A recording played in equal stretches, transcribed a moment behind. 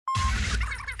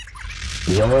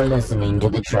You're listening to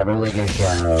The Trevor Widger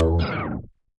Show.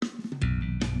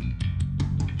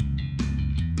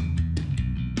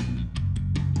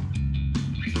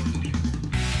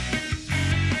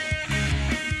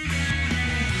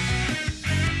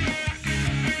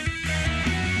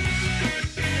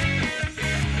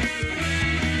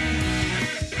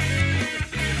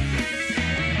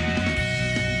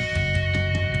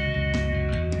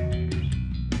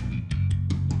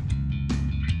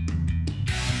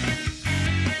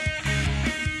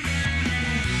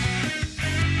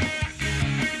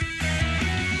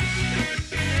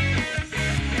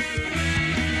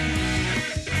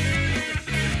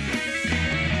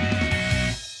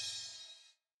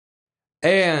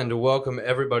 And welcome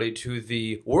everybody to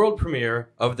the world premiere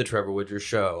of The Trevor Widger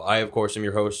Show. I, of course, am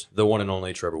your host, the one and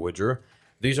only Trevor Widger.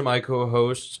 These are my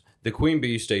co-hosts, the Queen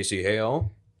Bee, Stacey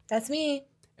Hale. That's me.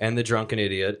 And the drunken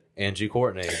idiot, Angie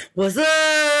Courtney. What's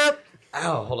up?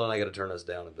 Ow, hold on, I gotta turn this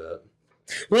down a bit.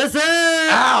 What's up?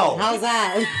 Ow! How's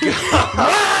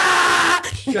that?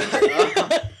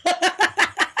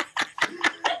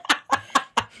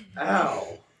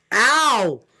 Ow.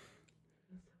 Ow!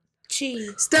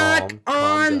 Cheese. Stuck Calm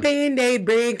on down. Band-Aid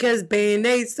brain because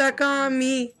Band-Aid stuck on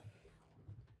me.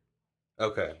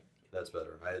 Okay, that's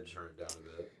better. I had to turn it down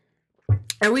a bit.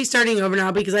 Are we starting over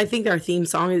now? Because I think our theme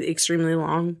song is extremely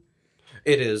long.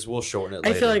 It is. We'll shorten it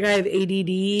later. I feel like I have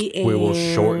ADD and We will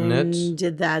shorten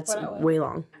it. That's way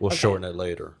long. We'll shorten it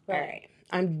later. All right.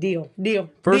 I'm deal.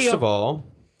 First of all,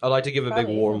 I'd like to give a big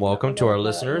warm welcome to our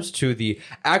listeners to the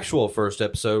actual first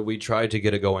episode. We tried to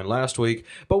get it going last week,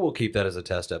 but we'll keep that as a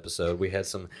test episode. We had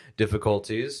some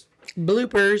difficulties.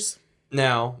 Bloopers.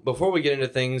 Now, before we get into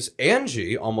things,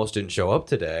 Angie almost didn't show up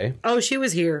today. Oh, she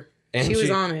was here. Angie, she was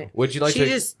on it. Would you like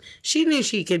She knew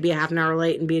she could be a half an hour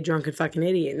late and be a drunken fucking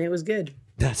idiot, and it was good.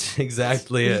 That's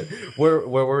exactly it. Where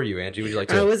were you, Angie? Would you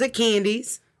like I to? was at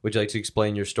Candy's. Would you like to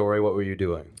explain your story? What were you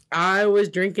doing? I was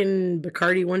drinking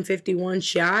Bacardi 151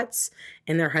 shots,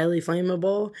 and they're highly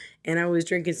flammable. And I was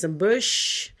drinking some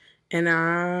Bush, and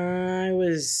I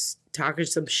was talking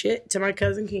some shit to my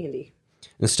cousin Candy.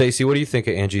 And Stacey, what do you think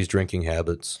of Angie's drinking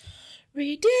habits?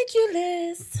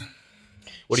 Ridiculous.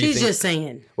 What do you She's think, just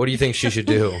saying. What do you think she should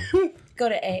do? Go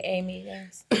to AA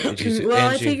meetings. Well,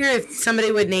 I figure if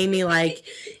somebody would name me like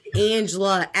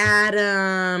Angela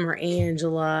Adam or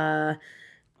Angela,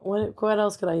 what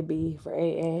else could I be for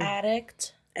AA?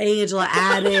 Addict. Angela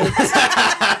Addict.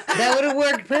 That would have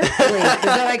worked perfectly because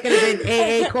then I could have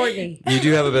been AA Courtney. You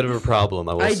do have a bit of a problem.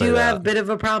 I do have a bit of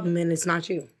a problem, and it's not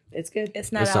you. It's good.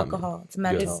 It's not alcohol. It's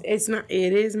mental. It's not.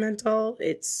 It is mental.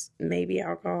 It's maybe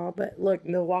alcohol, but look,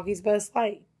 Milwaukee's Best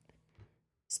Light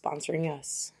sponsoring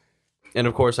us. And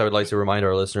of course, I would like to remind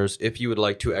our listeners, if you would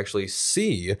like to actually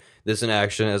see this in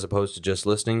action as opposed to just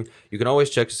listening, you can always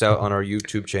check us out on our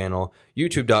YouTube channel,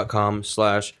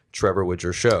 youtube.com/Trevor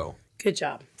Widger Show. Good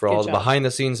job. For all the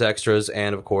behind-the-scenes extras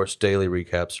and, of course, daily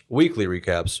recaps, weekly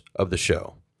recaps of the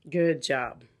show. Good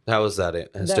job. How was that?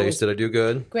 Stace, did I do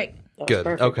good? Great. Good.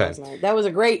 Perfect, Okay. That was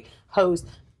a great host,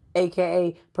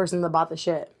 a.k.a. person that bought the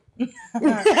shit.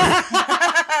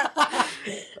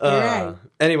 Right.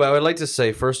 Anyway, I would like to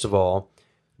say, first of all,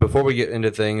 before we get into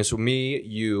things, me,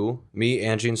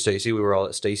 Angie, and Stacey, we were all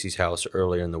at Stacey's house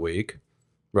earlier in the week,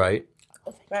 right?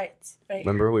 Right.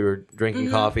 Remember, we were drinking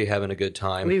coffee, having a good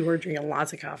time. We were drinking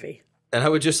lots of coffee. And I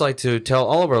would just like to tell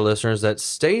all of our listeners that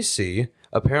Stacey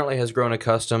apparently has grown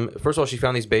accustomed. First of all, she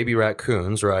found these baby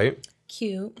raccoons, right?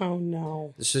 Cute. Oh,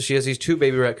 no. So she has these two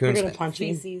baby raccoons. You're going to punch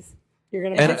me. Feces. You're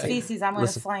going If to it's feces, I'm going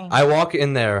to flame. I walk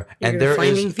in there, and there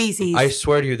is feces. I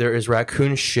swear to you, there is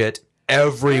raccoon shit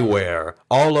everywhere,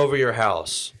 all over your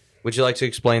house. Would you like to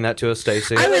explain that to us,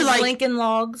 Stacey? I would like Lincoln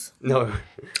Logs. No.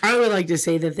 I would like to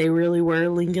say that they really were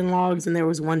Lincoln Logs, and there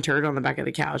was one turd on the back of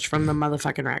the couch from the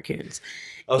motherfucking raccoons.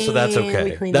 Oh, so that's And we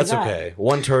okay. cleaned That's it up. okay.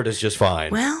 One turd is just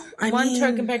fine. Well, One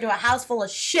turd compared to a house full of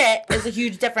shit is a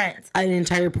huge difference. an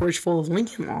entire porch full of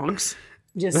Lincoln Logs.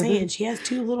 Just saying, she has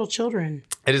two little children.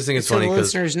 I just think it's So funny the because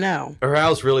listeners know. her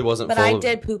house really wasn't But full I of...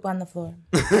 did poop on the floor.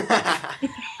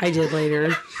 I did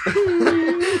later.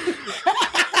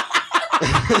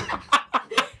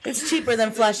 It's cheaper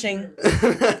than flushing.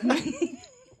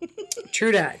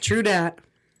 True that.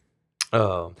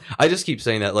 Oh, I just keep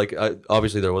saying that. Like,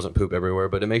 obviously there wasn't poop everywhere,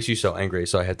 but it makes you so angry,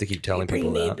 so I have to keep telling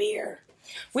people Bring me a that. beer.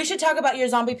 We should talk about your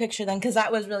zombie picture then, because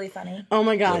that was really funny. Oh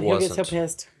my God, It he'll get so wasn't.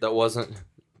 pissed. That wasn't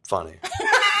funny.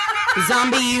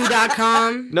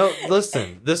 Zombieu.com. No,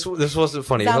 listen, this wasn't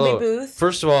funny. Zombie Hello. booth?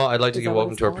 First of all, I'd like to Is give that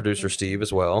welcome what to our it's called? producer Steve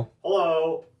as well,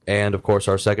 Hello. and of course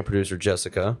our second producer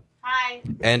Jessica. Hi.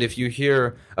 And if you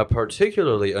hear a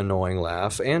particularly annoying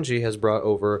laugh, Angie has brought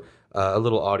over a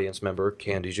little audience member,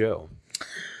 Candy Joe.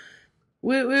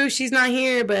 Woo woo, she's not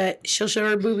here, but she'll show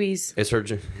her boobies. It's her.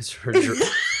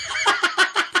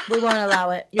 We won't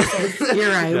allow it. You're safe. You're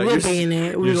right. No, we're you're being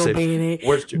it. We will safe. be it.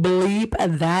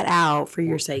 Bleep that out for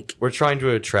your sake. We're trying to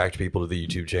attract people to the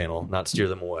YouTube channel, not steer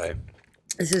them away.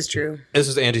 This is true. This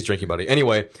is Angie's drinking buddy.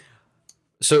 Anyway,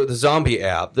 so the zombie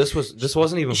app. This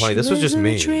wasn't even funny. This was just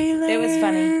me. It was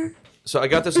funny. So I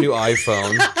got this new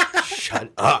iPhone.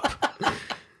 Shut up.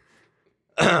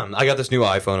 I got this new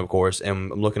iPhone, of course,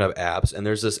 and I'm looking up apps. And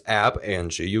there's this app,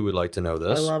 Angie. You would like to know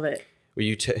this. I love it. Where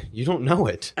you don't know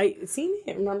it. I seen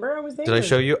it. Remember, I was there. Did I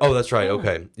show you? Oh, that's right.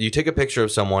 Okay. You take a picture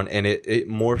of someone, and it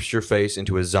morphs your face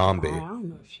into a zombie. I don't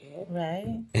know shit.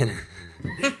 Right? And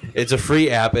it's a free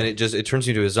app, and it turns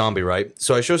you into a zombie, right?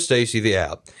 So I show Stacey the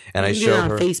app, and I You do show it on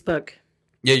her. Facebook.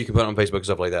 Yeah, you can put it on Facebook and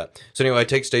stuff like that. So anyway, I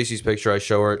take Stacey's picture, I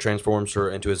show her, it transforms her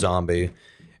into a zombie.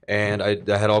 And I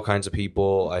had all kinds of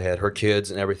people. I had her kids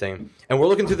and everything. And we're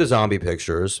looking through the zombie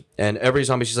pictures. And every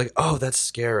zombie, she's like, oh, that's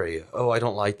scary. Oh, I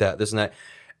don't like that, this and that.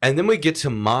 And then we get to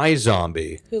my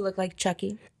zombie. Who looked like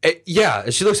Chucky? Yeah,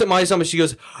 she looks at my zombie. She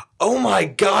goes, oh, my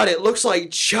God, it looks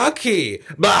like Chucky.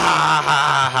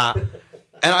 Bah!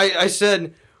 And I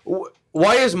said,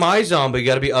 why is my zombie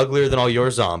got to be uglier than all your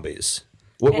zombies?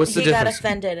 What's the he got difference?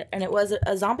 offended, and it was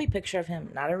a zombie picture of him,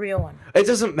 not a real one. It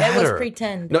doesn't matter. It was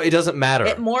pretend. No, it doesn't matter.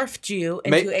 It morphed you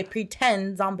into a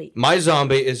pretend zombie. My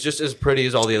zombie is just as pretty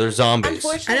as all the other zombies.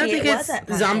 Unfortunately, I don't think it wasn't.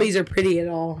 zombies are pretty at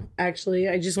all. Actually,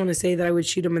 I just want to say that I would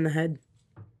shoot them in the head.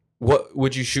 What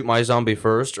would you shoot my zombie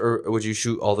first, or would you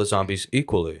shoot all the zombies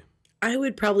equally? I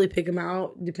would probably pick them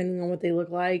out depending on what they look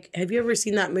like. Have you ever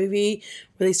seen that movie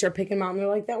where they start picking them out and they're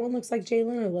like, that one looks like Jay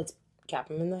Leonard, let's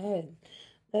cap him in the head.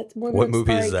 That's one. What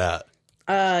movie is that?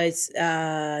 It's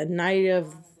Night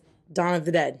of Dawn of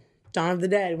the Dead. Dawn of the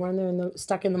Dead, when they're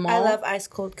stuck in the mall. I love ice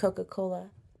cold Coca-Cola.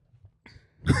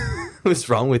 What's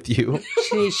wrong with you?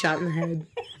 She needs shot in the head.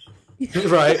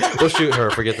 Right? We'll shoot her.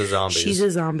 Forget the zombies. She's a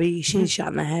zombie. She needs shot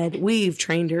in the head. We've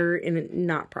trained her in it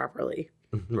not properly.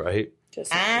 Right?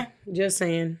 Just saying. Just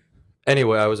saying.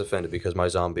 Anyway, I was offended because my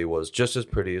zombie was just as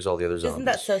pretty as all the other zombies. Isn't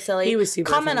that so silly? He was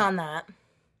super Comment funny. on that.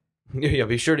 Yeah,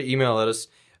 be sure to email us.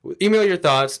 Email your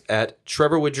thoughts at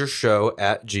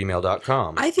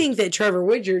trevorwidgershow@gmail.com. I think that Trevor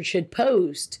Widger should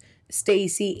post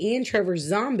Stacey and Trevor's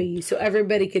zombie so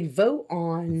everybody could vote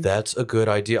on. That's a good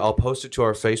idea. I'll post it to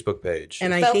our Facebook page.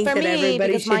 And I Vote think for that me,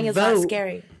 everybody because mine should is not vote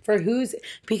scary. for who's,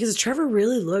 because Trevor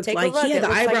really looked Take a like look. he had It the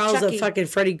looks like eyebrows of Chucky. fucking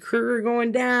Freddy Krueger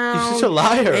going down. You're such a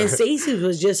liar. And Stacey's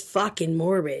was just fucking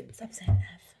morbid. Stop saying that.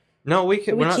 No, we're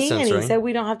We not can't. censoring. He said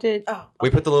we don't have to. Oh, We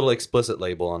put the little explicit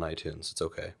label on iTunes. It's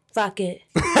okay. fuck it.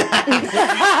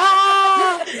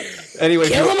 Anyway,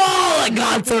 Kill them all! Like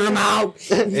God threw them out.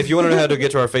 if you want to know how to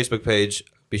get to our Facebook page,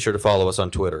 be sure to follow us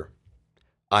on Twitter.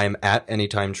 I'm at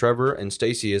Anytime Trevor, and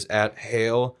Stacey is at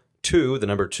Hail to the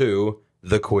number 2,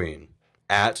 the Queen.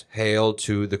 At Hail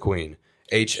to the Queen.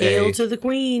 Hail to the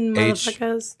Queen,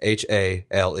 motherfuckers.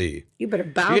 H-A-L-E. You better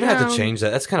bow You're gonna down. have to change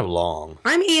that. That's kind of long.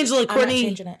 I'm Angela I'm not Courtney.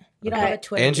 changing it. You don't have a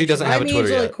Twitter. Angie doesn't have I'm a Twitter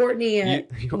Angela yet. Courtney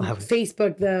at You don't have a-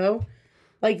 Facebook, though.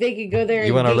 Like, they could go there You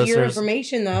and want our get your listeners-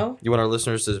 information, though. You want our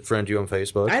listeners to friend you on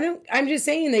Facebook? I'm just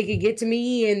saying they could get to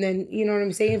me, and then, you know what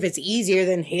I'm saying? If it's easier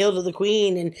than Hail to the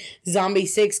Queen and Zombie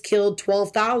 6 killed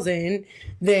 12,000,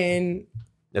 then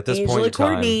At this Angela point in time,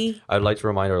 Courtney. I'd like to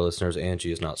remind our listeners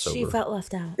Angie is not sober. She felt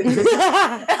left out.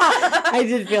 I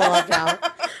did feel left out.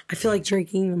 I feel like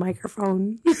drinking the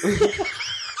microphone.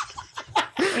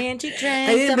 Angie drank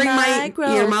I didn't bring my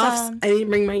microphone. earmuffs. I didn't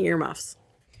bring my earmuffs.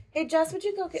 Hey, Jess, would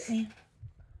you go get me?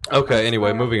 Okay,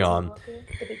 anyway, moving on.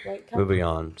 The big white cup? Moving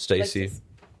on. Stacey. Like this.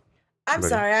 I'm Ready.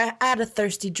 sorry. I had a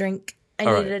thirsty drink. I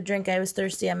All needed right. a drink. I was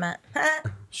thirsty. I meant.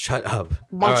 Shut up.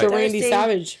 Bunch All of right. Randy Thirsty.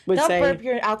 Savage would Don't say, burp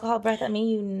your alcohol breath at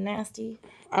me, you nasty.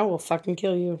 I will fucking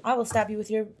kill you. I will stab you with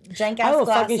your jank ass I will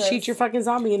glasses. fucking shoot your fucking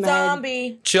zombie in the head. zombie.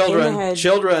 In the Children. head.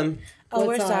 Children. Oh,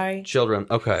 What's we're up? sorry. Children.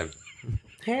 Okay.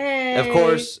 Hey. Of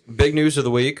course, big news of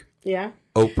the week. Yeah.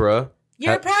 Oprah.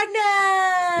 You're pregnant.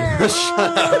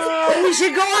 Oh, we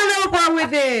should go on Oprah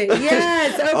with it.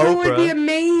 Yes, Oprah would be Oprah.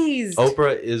 amazed.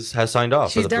 Oprah has signed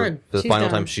off She's for the, done. for the She's final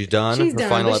done. time. She's done. She's her done,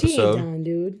 final but she episode. ain't done,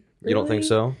 dude. You don't think Really?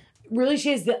 so? Really,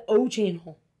 she has the O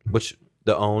channel. Which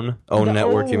the OWN The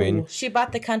network? You O. mean? She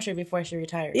bought the country before she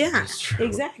retired. Yeah, true.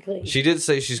 exactly. She did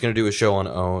say she's going to do a show on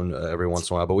OWN every once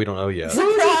in a while, but we don't know yet.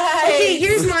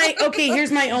 Okay,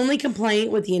 here's my only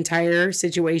complaint with the entire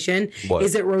situation What?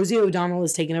 is that Rosie O'Donnell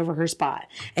is taking over her spot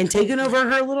and taking over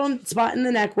her little spot in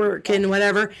the network and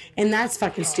whatever, and that's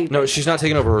fucking stupid. No, she's not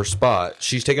taking over her spot.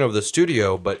 She's taking over the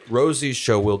studio, but Rosie's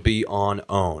show will be on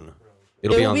OWN. It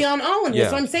will be on Owen.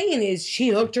 That's what I'm saying is she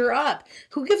hooked her up.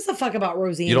 Who gives a fuck about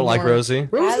Rosie You don't anymore? like Rosie?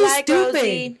 Rosie's like stupid.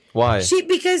 Rosie. Why?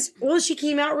 She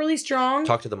came out really strong.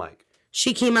 Talk to the mic.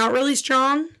 She came out really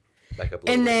strong. Back up a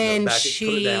little And bit. then Put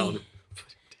it down.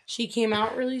 She came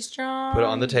out really strong. Put it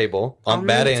on the table. On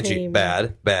bad Angie.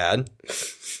 Bad.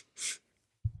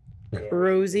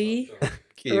 Rosie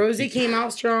came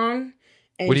out strong.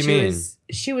 And what do you mean?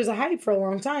 She was a hype for a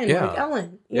long time, Yeah. like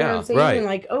Ellen. You know what I'm saying? Right. And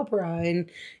like Oprah and,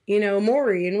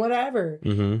 Maury and whatever.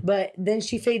 Mm-hmm. But then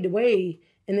she faded away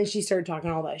and then she started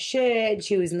talking all that shit.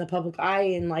 She was in the public eye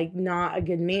in like not a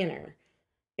good manner.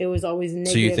 It was always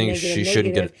negative. So you think she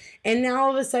shouldn't get... And now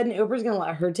all of a sudden Oprah's going to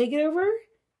let her take it over?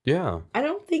 Yeah. I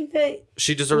don't think that...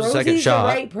 She deserves Rosie's a second shot. the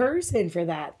right person for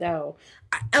that, though.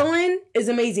 Ellen is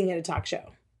amazing at a talk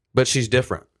show. But she's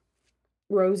different.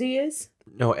 Rosie is?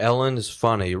 No, Ellen is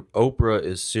funny. Oprah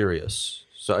is serious.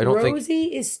 So I don't think...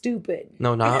 Rosie is stupid.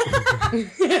 No, not... I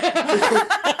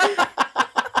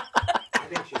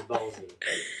think she's ballsy.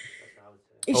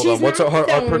 Hold on, what's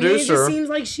our producer? It just seems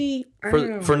like she... I don't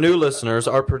know. For new listeners,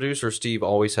 our producer, Steve,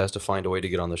 always has to find a way to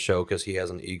get on the show because he has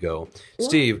an ego. What?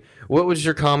 Steve, what was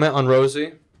your comment on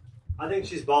Rosie? I think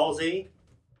she's ballsy.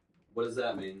 What does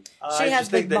that mean? She has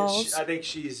big balls. I think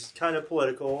she's kind of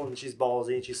political and she's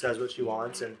ballsy and she says what she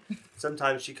wants and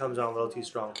sometimes she comes on a little too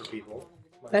strong for people.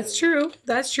 That's true.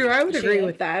 That's true. I would agree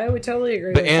with that. I would totally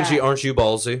agree But with Angie, that. aren't you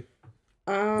ballsy?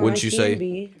 Wouldn't you say?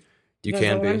 Be. You That's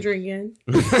can what be. I'm drinking.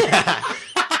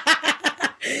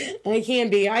 I can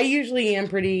be. I usually am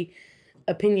pretty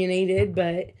opinionated,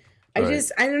 but I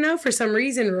don't know. For some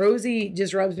reason, Rosie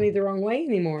just rubs me the wrong way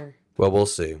anymore. Well, we'll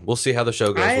see. We'll see how the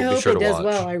show goes. I We'll hope be sure it to does watch.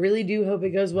 well. I really do hope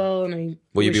it goes well, and I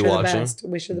Will you wish be her watching? the best.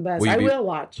 Wish her the best. Will you I be- will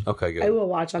watch. Okay, good. I will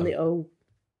watch on the O.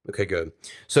 Okay, good.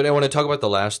 So now I want to talk about the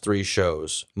last three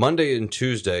shows. Monday and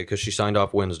Tuesday, because she signed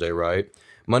off Wednesday, right?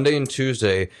 Monday and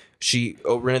Tuesday, she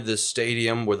rented this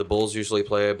stadium where the Bulls usually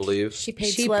play, I believe. She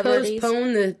paid She celebrities.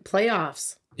 postponed the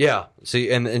playoffs. Yeah.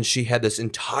 See, and she had this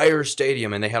entire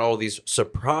stadium, and they had all these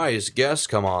surprise guests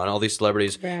come on, all these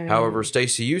celebrities. Right. However,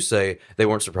 Stacey, you say they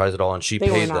weren't surprised at all, and she They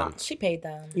were paid not. them. She paid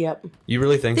them. Yep. You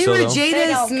really think They so, were though? They Jada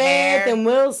don't Smith care. and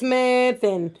Will Smith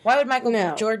and Why would Michael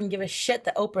No. Jordan give a shit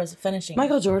that Oprah's finishing?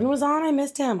 Michael Jordan was on. I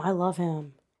missed him. I love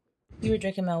him. You were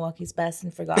drinking Milwaukee's Best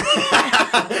and forgot.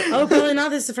 Oh, probably not.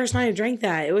 This is the first time I drank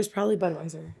that. It was probably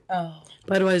Budweiser. Oh,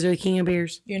 Budweiser, the king of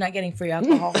beers. you're not getting free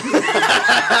alcohol.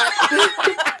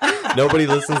 Nobody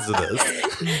listens to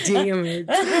this. Damn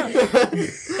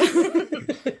it.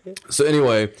 So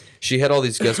anyway, she had all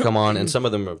these guests come on, and some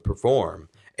of them would perform.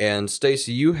 And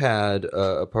Stacey, you had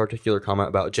a particular comment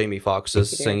about Jamie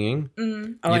Foxx's singing. Oh,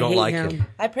 You I don't hate like him. him.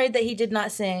 I prayed that he did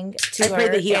not sing to I her,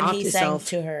 prayed that he and offed he himself.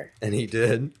 sang to her. And he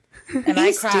did. And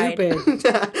He's I cried. stupid.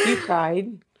 You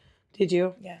cried. Did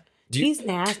you? Yeah. He's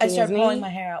nasty. I started isn't pulling he? my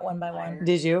hair out one by one.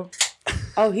 Did you?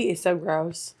 Oh, he is so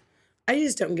gross. I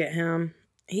just don't get him.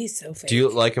 He's so fake. Do you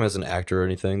like him as an actor or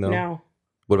anything, though? No.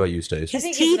 What about you, Stacey? His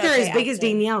think he's teeth an are okay as big as actor.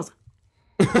 Danielle's.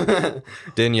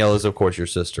 Danielle is, of course, your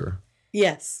sister.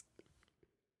 Yes.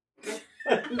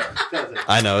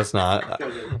 I know, it's not.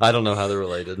 I don't know how they're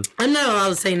related. I'm not allowed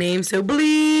to say names, so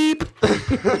bleep.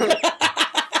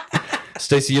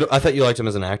 Stacey, I thought you liked him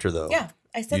as an actor, though. Yeah,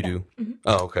 I said You that. do?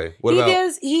 Oh, okay. What He about...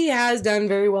 does. He has done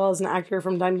very well as an actor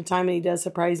from time to time, and he does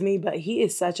surprise me. But he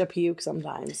is such a puke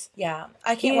sometimes. Yeah,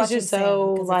 I He can't is watch him just sing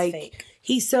so because like it's fake.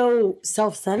 he's so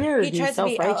self-centered He and tries to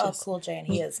be LL self-righteous. Cool J, and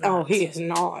he is not. Oh, he is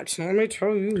not. Let me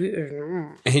tell you, he is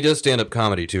not. He does stand-up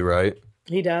comedy, too, right?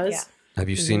 He does. Yeah. Have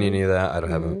you seen any of that? I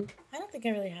haven't. I don't think I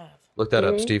really have. Look that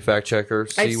up, Steve, fact checker.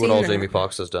 See I've what seen all that. Jamie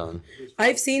Foxx has done.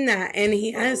 I've seen that, and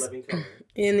he has.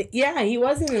 And yeah, he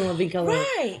was in Living Color.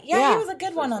 Right. Yeah, he was a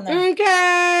good one on there.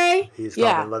 Okay. He's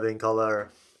called in Living Color.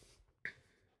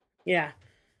 Yeah.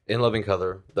 In Living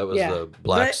Color, that was Yeah. the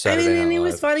Black But, Saturday I mean, Night and it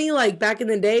was Live. funny. Like back in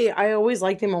the day, I always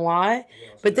liked him a lot.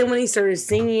 But then when he started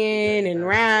singing and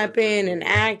rapping and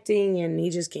acting, and he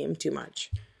just came too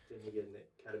much. Didn't he get an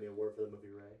Academy Award for the movie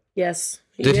Ray? Yes,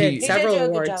 he Did did. he- Several He did do a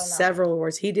good awards. job on that Several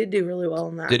awards. He did do really well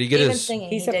in that. Did he get Even his singing,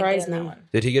 He he did surprised good in me. that one.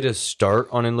 Did he get his start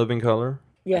on In Living Color?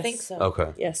 Yes. I think so.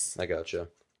 Okay. Yes. I gotcha.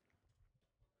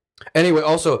 Anyway,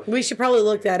 also We should probably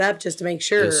look that up just to make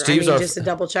sure. Yeah, Steve's our- just to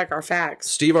double check our facts.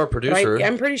 Steve, our But producer,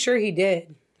 I'm pretty sure he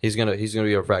did. he's gonna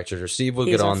be our fact checker. Steve will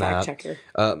He's get our on fact that.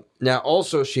 checker. Now,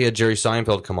 also, she had Jerry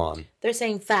Seinfeld come on. They're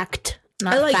saying fact,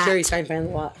 not I like fact. Jerry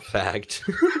Seinfeld a lot. Fact.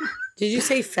 Did you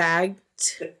say fag?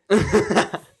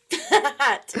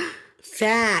 Fat.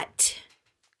 Fat.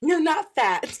 No, not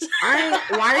fat.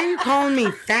 Why are you calling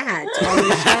me fat on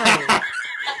the show?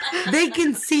 They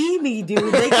can see me,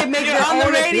 dude. They can make their own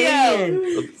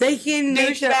opinion. They can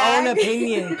make their own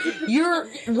opinion. You're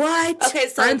what? Okay,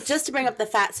 so just to bring up the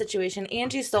fat situation,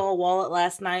 Angie stole a wallet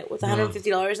last night with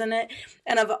 $150 in it,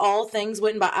 and of all things,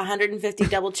 went and bought 150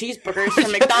 double cheeseburgers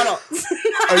from McDonald's.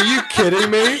 Are you kidding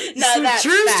me? No, that's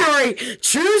True fat. story.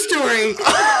 True story.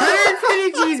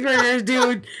 150 cheeseburgers,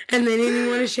 dude, and they didn't even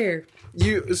want to share.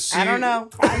 I don't know.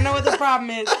 I don't know what the problem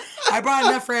is. I brought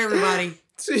enough for everybody.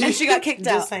 And she got kicked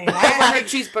out. Just saying. I had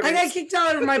cheeseburgers. I got kicked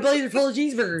out of my blazer full of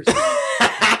cheeseburgers.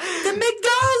 The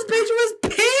McDonald's bitch was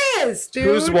pissed, dude.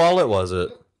 Whose wallet was it?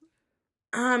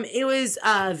 It was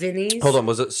Vinny's. Hold on,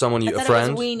 was it someone a friend?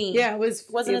 It was Weenie. Yeah,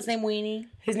 Wasn't his name Weenie?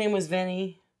 His name was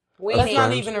Vinny. Weenie. That's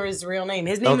not even his real name.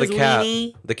 His name was the cat.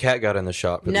 Weenie. The cat got in the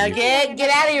shop. For Nugget, get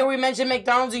out of here. We mentioned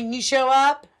McDonald's and you show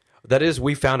up. That is,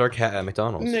 we found our cat at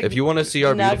McDonald's. If you want to see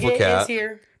our beautiful Nugget cat, is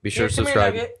here. be sure to Come here,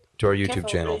 subscribe Nugget. to our YouTube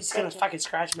channel. He's gonna fucking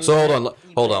scratch me. So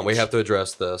hold on. We have to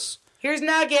address this. Here's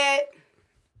Nugget.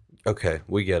 Okay,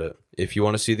 we get it. If you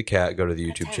want to see the cat, go to the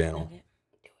YouTube channel.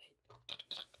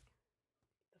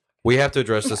 We have to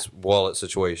address this wallet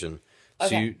situation. So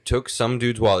Okay. you took some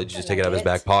dude's wallet. Did you just take it out of his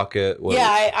back pocket? What?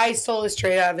 Yeah, I stole it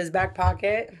straight out of his back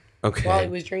pocket Okay. while he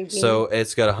was drinking. So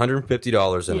it's got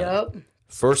 $150 in it. Yep.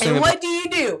 First thing. And what do you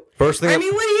do? First thing. I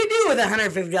mean, what do you do with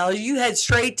 $150? You head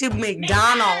straight to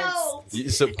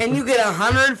McDonald's So, and you get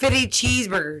 150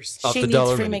 cheeseburgers. off She the needs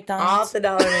dollar free menu. McDonald's. Off the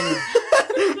dollar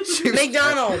menu.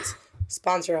 McDonald's.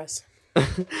 Sponsor us.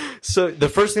 So the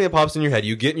first thing that pops in your head,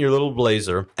 you get in your little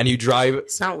blazer and you drive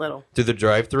It's not little. through the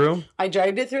drive-through. I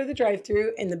drove it through the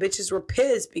drive-thru, and the bitches were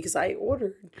pissed because I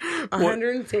ordered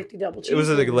 150 double cheeseburgers. It was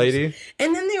a lady.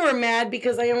 And then they were mad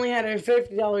because I only had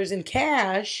 $150 in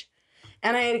cash,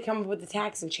 and I had to come up with the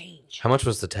tax and change. How much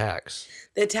was the tax?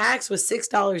 The tax was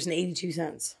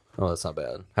 $6.82 Oh, that's not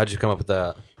bad. How'd you come up with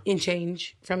that? in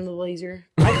change from the blazer.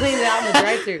 I cleaned it out in the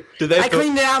drive-thru. I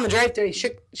cleaned it out in the drive-thru. I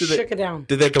shook it down.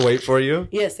 Did they have to wait for you?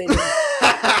 Yes, they did. But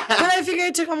I figured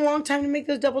it took them a long time to make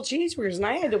those double cheeseburgers, and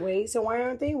I had to wait, so why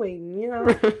aren't they waiting? You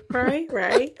know,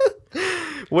 right?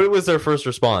 What was their first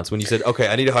response when you said, "Okay,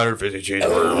 I need 150 cheeseburgers"?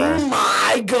 Oh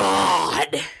my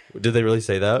God! Did they really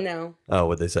say that? No, Oh,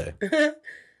 what'd they say?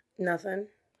 nothing.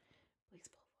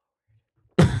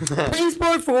 Please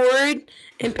pull forward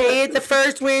and pay at the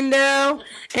first window,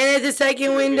 and at the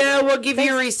second window, we'll give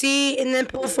you a receipt, and then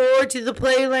pull forward to the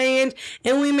playland,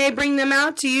 and we may bring them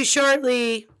out to you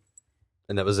shortly.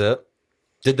 And that was it?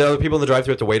 Did the other people in the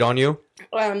drive-thru have to wait on you?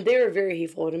 They were very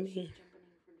hateful to me.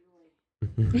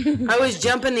 I was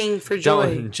jumping for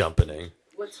joy. Jumping.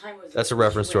 That's a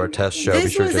reference to our test show. This Be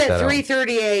sure to was check at that out.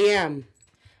 3:30 a.m.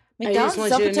 McDonald's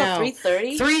is open until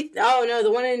 3:30? Oh no,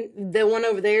 the one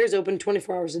over there is open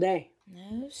 24 hours a day.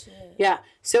 No shit. Yeah,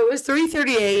 so it was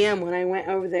 3:30 a.m. when I went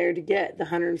over there to get the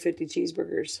 150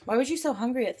 cheeseburgers. Why was you so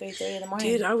hungry at 3:30 in the morning?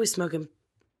 Dude, I was smoking.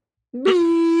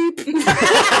 Beep. She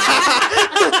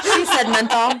said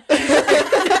menthol. And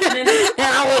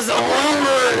I was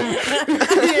hungry.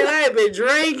 And I had been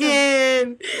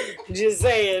drinking. Just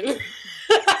saying.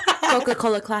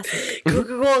 Coca-Cola Classic.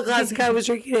 Coca-Cola Classic. I was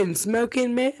drinking and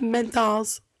smoking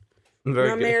menthols. Very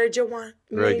Not good. marijuana.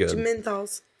 Very good.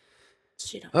 Menthols.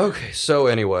 Okay, so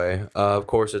anyway, of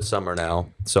course it's summer now,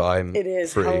 so I'm It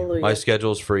is, free. hallelujah. My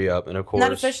schedule's free up, and of course,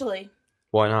 Not officially.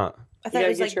 why not? I thought You it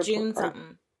was gotta like get your June report card.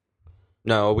 something.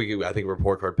 No, I think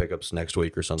report card pickups next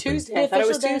week or something. Tuesday. The I thought it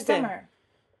was official day of Tuesday. summer.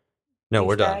 No,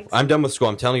 we're done. Douchebags. I'm done with school.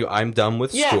 I'm telling you, I'm done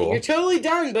with Yeah, school. you're totally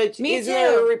done, but Me isn't too.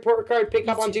 there a report card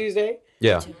pickup on Tuesday?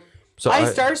 Yeah. So I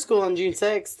start school on June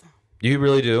 6th. You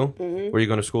really do? Mm-hmm. Where are you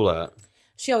going to school at?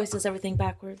 She always does everything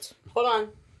backwards. Hold on.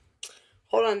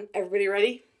 Everybody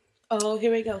ready? Oh,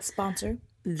 here we go. Sponsor.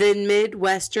 The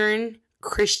Midwestern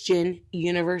Christian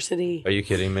University. Are you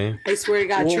kidding me? I swear to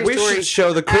God, Well, true we story. should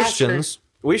show the Ask her. Christians.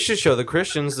 We should show the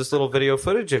Christians this little video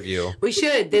footage of you We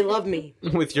should. They love me.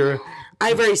 with your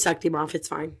I've already sucked him off. It's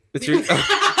fine. with your.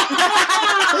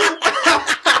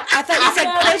 I thought you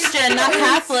said Christian, not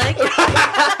Catholic.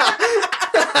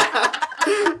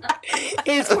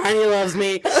 It's fine. He loves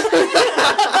me.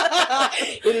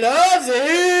 He loves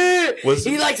it.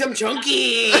 He likes them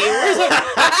chunky.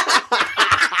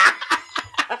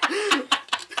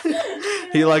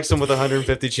 He likes them with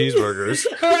 150 cheeseburgers.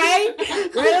 Right?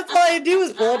 That's all I do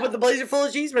is pull up with the blazer full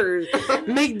of cheeseburgers.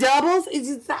 McDoubles?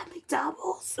 Is that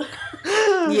McDoubles?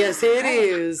 Yes, it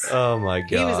is. Oh my god!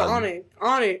 He was on it.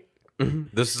 On it.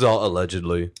 This is all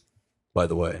allegedly, by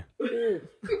the way.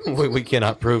 we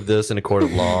cannot prove this in a court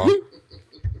of law.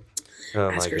 Oh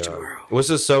Ask my her god! tomorrow. Was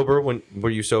this sober? Were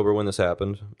you sober when this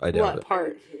happened? I doubt What it.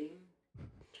 part?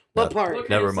 What part?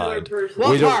 Never mind.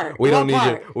 What part? We don't What need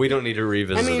part? to. We don't need to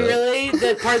revisit I mean, it. really,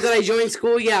 the part that I joined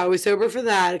school, yeah, I was sober for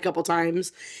that a couple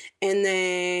times, and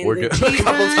then We're the good. A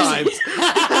couple times.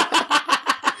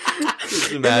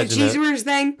 Just And the imagine it. cheeseburgers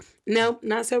thing, nope,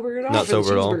 not sober at all. Not for the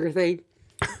sober at all. cheeseburger thing.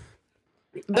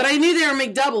 But I knew they were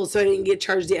McDoubles, so I didn't get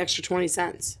charged the extra 20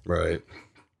 cents. Right.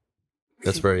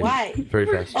 That's very Why? very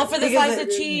fast. Oh, for the Because slice of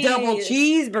a cheese. double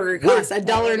cheeseburger costs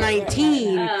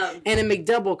 $1.19, and a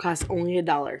McDouble costs only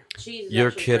 $1. You're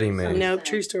kidding me. Nope,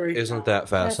 true story. Isn't that A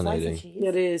slice of fascinating? cheese.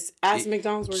 It is. Ask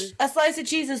McDonald's burger. A slice of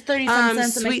cheese is 30-some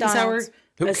cents at Sweet and sour. McDonald's.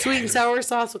 A sweet and sour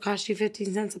sauce will cost you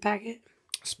 15 cents a packet.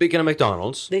 Speaking of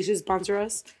McDonald's, They should sponsor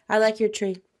us. I like your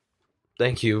tree.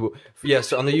 thank you.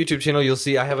 Yes, on the YouTube channel, you'll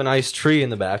see I have a nice tree in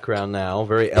the background now.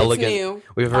 Very elegant. It's new.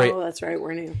 We have a very Oh, that's right.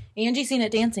 We're new. Angie seen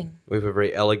it dancing. we have a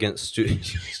very elegant studio.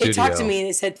 It talked to me and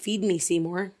it said, "Feed me,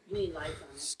 Seymour."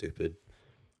 Stupid.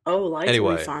 Oh, lights will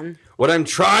Anyway, be fun. what I'm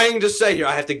trying to say here,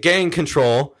 I have to gain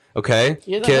control. Okay,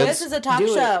 You're the kids. This is a talk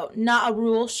Do it. show, not a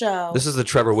rule show. This is the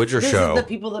Trevor Widger This Show. is the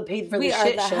people that paid for we the are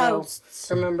shit the show. hosts.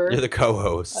 Remember? You're the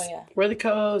co-host. Oh, yeah. We're the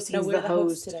co-hosts. He's No, we're the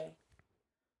host. today.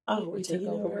 Oh, we're We taking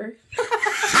took over.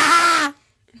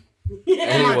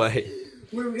 Anyway,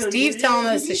 Steve's telling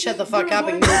us to shut the fuck up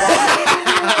and move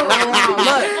on.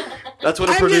 Look, that's what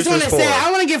a I just producer's want to for. say, I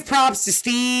want to give props to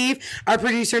Steve, our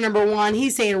producer number one.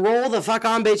 He's saying, roll the fuck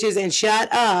on, bitches, and shut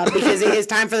up, because it is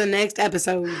time for the next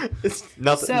episode. It's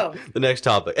nothing. So- The next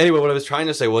topic. Anyway, what I was trying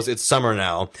to say was it's summer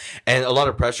now, and a lot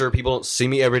of pressure. People don't see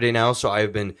me every day now, so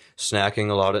I've been snacking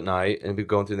a lot at night and been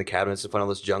going through the cabinets to find all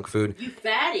this junk food. You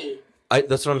fatty.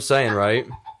 That's what I'm saying, right?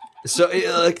 So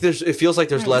it feels like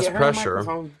there's less Get her a pressure.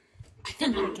 microphone.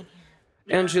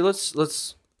 Angie,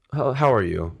 let's. How are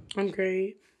you? I'm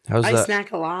great. How's I that?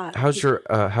 snack a lot. How's your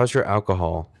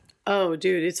alcohol? Oh,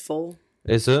 dude, it's full.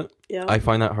 Is it? Yeah. I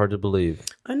find that hard to believe.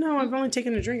 Oh, no, I've only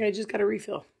taken a drink. I just got a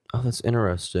refill. Oh, that's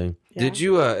interesting. Yeah. Did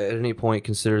you at any point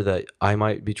consider that I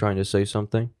might be trying to say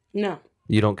something? No.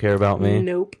 You don't care about me?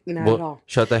 Nope, not Well, at all.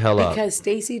 shut the hell up. Because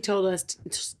Stacey told us,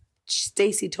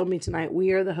 Stacey told me tonight,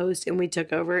 we are the host and we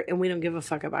took over and we don't give a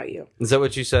fuck about you. Is that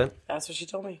what you said? That's what she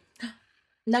told me.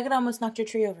 Nugget almost knocked your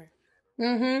tree over.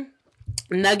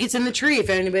 Nuggets in the tree if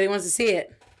anybody wants to see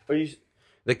it. Are you?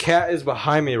 The cat is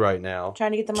behind me right now,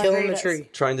 Trying to get the margaritas. Killing the tree.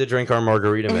 trying to drink our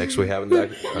margarita mix we have in the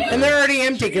back. And they're already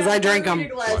empty because I drank them.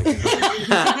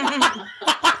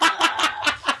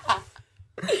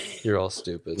 You're all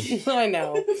stupid. I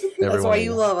know. That's Everyone why you you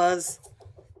know. love us.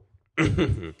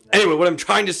 Anyway, what I'm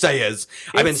trying to say is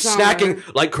I've been It's summer.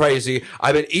 snacking like crazy.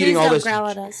 I've been eating Please all don't this. growl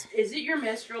at us. Is it your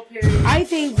menstrual period? I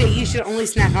think that you should only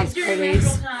snack on Is your Fridays.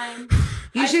 menstrual time?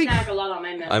 You I should snack a lot on my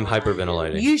menstrual I'm time.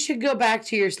 hyperventilating. you should go back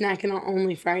to your snacking on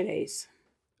only Fridays.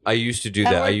 I used to do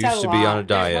That that. I worked out used a to be on lot. a There's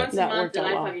diet. once a That month worked that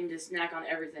out I well. fucking just snack on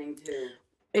everything too.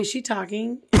 Is she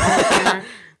talking? on camera?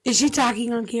 Is she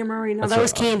talking on camera right now? That's That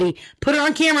was what- Candy. Put it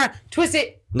on camera. Twist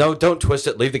it. No, don't twist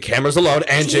it. Leave the cameras alone,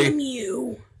 Angie. Damn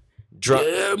you.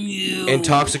 Damn you.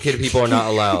 Intoxicated people are not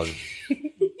allowed.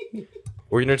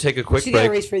 We're gonna take a quick She got a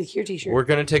break. race for the cure t-shirt. We're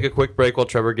gonna take a quick break while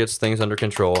Trevor gets things under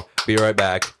control. Be right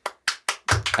back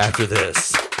after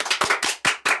this.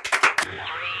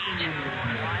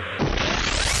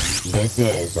 This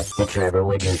is the Trevor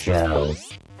Widger Show.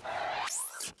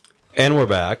 And we're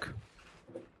back.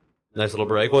 Nice little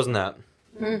break, wasn't that?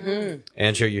 Mm-hmm.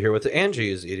 Angie, are you here with Angie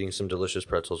is eating some delicious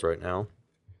pretzels right now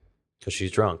because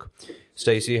she's drunk.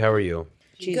 Stacey, how are you?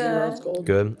 Cheesy Good. rose gold.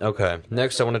 Good. Okay.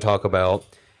 Next, I want to talk about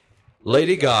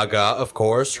Lady GaGa, of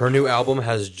course. Her new album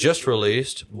has just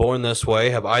released, Born This Way.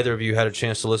 Have either of you had a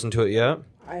chance to listen to it yet?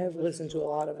 I have listened to a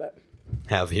lot of it.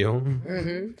 Have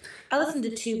you? I listened to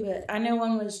two, but I know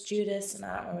one was Judas, and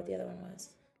I don't know what the other one was.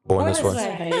 Born This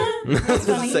Way. It's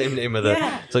the funny. same name of the.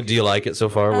 Yeah. So, do you like it so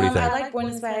far? What do you think? I like Born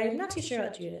This Way. I'm not too sure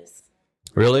about Judas.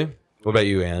 Really? What about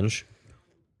you, Ange?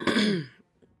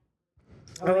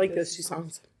 I like those two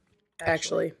songs,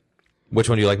 actually. Which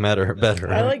one do you like better?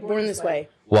 I like Born This Way.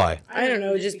 Why? I don't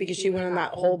know, just because she went on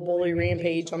that whole bully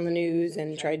rampage on the news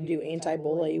and tried to do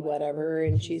anti-bully whatever,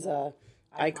 and she's a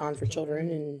icon for children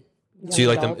and. So you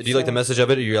like the? adults, Do you like the so- message of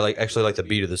it, or you actually like the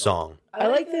beat of the song? I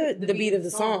like the beat of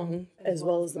the song as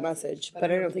well as the message,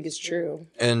 but I don't think it's true.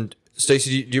 And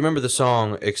Stacey, do you remember the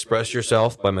song "Express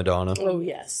Yourself" by Madonna? Oh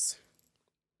yes.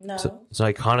 No. It's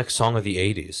an iconic song of the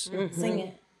 '80s. Sing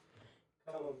it.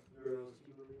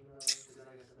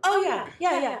 Oh, yeah.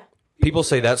 Yeah. People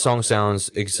say that song sounds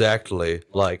exactly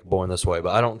like "Born This Way,"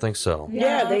 but I don't think so.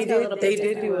 Yeah, they it's got a did. little They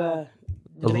bit did do a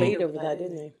debate over that,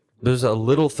 didn't they? There's a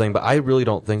little thing, but I really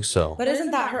don't think so. But isn't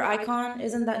that her icon?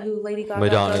 Isn't that who Lady Gaga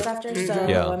Madonna. goes after? So,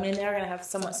 Yeah. I mean, they're going to have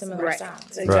somewhat similar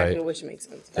sounds. Exactly, Right. which makes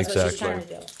sense. That's what she's Exactly.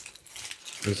 trying to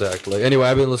do. Exactly. Anyway,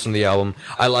 I've been listening to the album.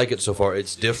 I like it so far.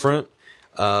 It's different.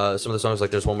 Some of the songs,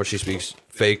 like there's one where she speaks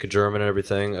fake German and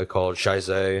everything, called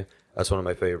Scheiße. That's one of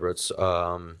my favorites.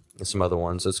 And some other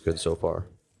ones. It's good so far.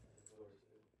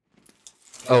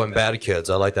 Oh, and Bad Kids.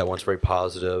 I like that one. It's very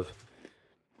positive.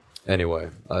 Anyway,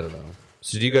 I don't know.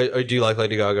 So do you like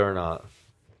Lady GaGa or not?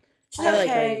 She's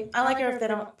okay. I like her if they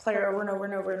don't play her over and over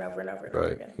and over and over and over and over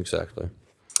Right, again. exactly.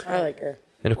 I like her.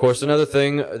 And of course, another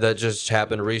thing that just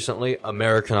happened recently,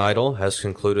 American Idol has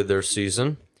concluded their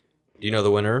season. Do you know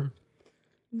the winner?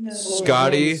 No.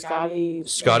 Scotty Scotty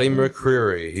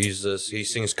McCreery. He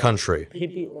sings country. He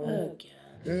beat one.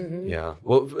 Yeah.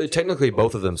 Well, technically,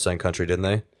 both of them sang country, didn't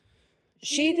they?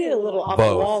 She did a little off Both.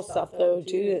 the wall stuff though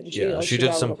too. Didn't she? Yeah. Like, She did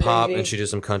got a some little pop crazy. and she did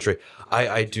some country.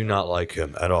 I do not like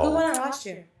him at Who all. won it last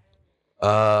year?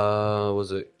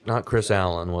 Was it not Chris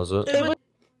Allen? Was it? Boop,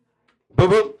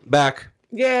 boop, back.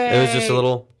 Yay! It was just a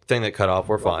little thing that cut off.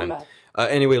 We're fine. back.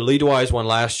 Anyway, Lead Wise won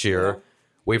last year.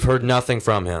 We've heard nothing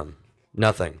from him.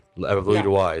 Nothing of Lead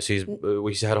Wise.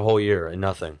 We had a whole year and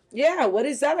nothing. Yeah, what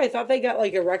is that? I thought they got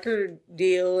like a record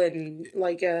deal and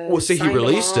like a. Well, see, he signed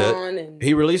released them it. on and-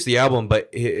 He released the album, but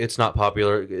it's not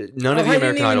popular. None of the I American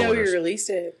didn't even Idol know winners. you released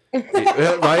it.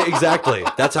 Right? Exactly.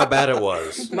 That's how bad it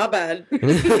was. My bad.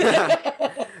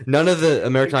 None of the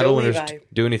American Go Idol winners Levi.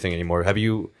 do anything anymore. Have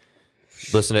you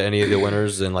listened to any of the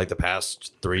winners in like the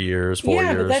past 3 years, 4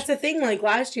 Yeah, years? but that's the thing. Like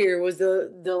last year was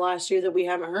the last year that we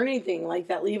haven't heard anything. Like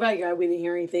that Levi guy, we didn't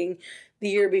hear anything. The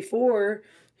year before,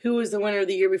 who was the winner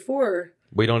the year before?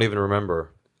 We don't even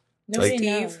remember. Nobody Like-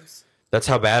 knows. That's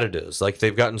how bad it is. Like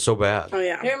they've gotten so bad. Oh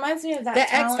yeah, It reminds me of that The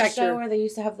X talent Factor. show where they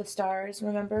used to have the stars,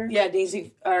 remember? yeah.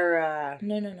 Daisy or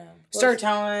No. Star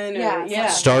Talent. Or, Yeah, yeah.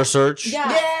 Star Search Yeah.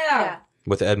 Yeah.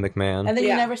 with Ed McMahon. And then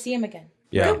Yeah. you never see him again.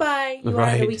 Yeah. Goodbye. You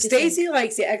Right. are the weakest Stacey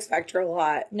likes the X Factor a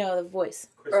lot. No, the voice.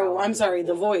 Oh, I'm sorry,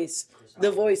 The Voice.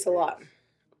 The Voice a lot.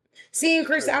 Seeing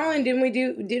Chris Allen, didn't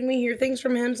we hear things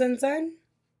from him since then?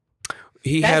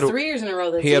 He That's had 3 years in a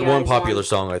row. That he had you one guys popular won.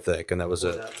 song, I think, and that was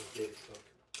it. That was David Cook.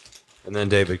 And then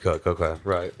David Cook. Okay,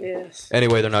 right. Yes.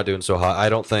 Anyway, they're not doing so hot. I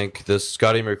don't think this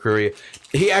Scotty McCreery.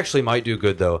 He actually might do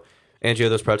good though. Angie, are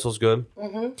those pretzels good?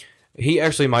 Mm-hmm. He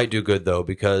actually might do good though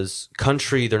because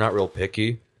country, they're not real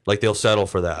picky. Like they'll settle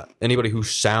for that. Anybody who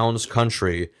sounds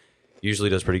country usually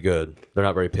does pretty good. They're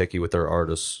not very picky with their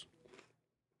artists,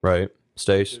 right?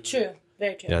 Stace? True.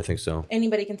 Very true. Yeah, I think so.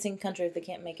 Anybody can sing country if they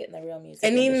can't make it in the real music.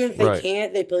 And even if industry. they Right.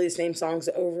 can't, they play the same songs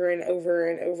over and over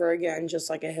and over again, just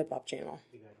like a hip hop channel.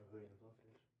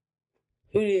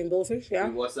 Hootie and Bullfish, yeah.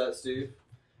 What's that, Steve?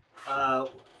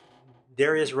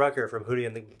 Darius Rucker from Hootie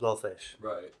and the Blowfish.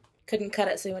 Right. Couldn't cut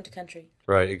it, so he went to country.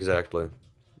 Right, exactly.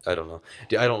 I don't know.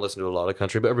 I don't listen to a lot of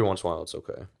country, but every once in a while it's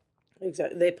okay.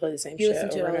 Exactly. They play the same You shit listen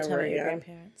to it over all the and time over with your again.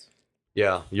 grandparents.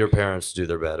 Yeah, your parents do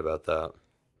their bad about that.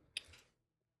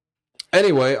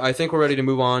 Anyway, I think we're ready to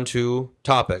move on to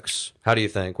topics. How do you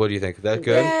think? What do you think? Is that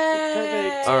good?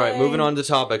 Perfect. All right, moving on to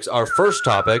topics. Our first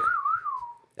topic.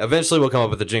 Eventually, we'll come up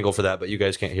with a jingle for that, but you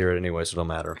guys can't hear it anyway, so it don't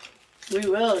matter. We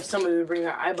will if somebody would bring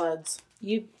their iBuds.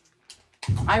 You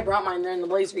I brought mine there in the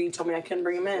blazer. You told me I couldn't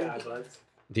bring them in. Yeah, buds.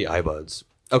 The iBuds.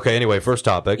 Okay, anyway, first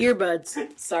topic.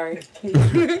 Earbuds. Sorry.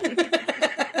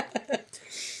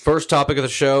 First topic of the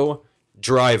show,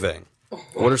 driving.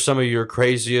 What are some of your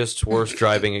craziest, worst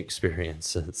driving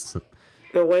experiences?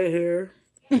 The way here.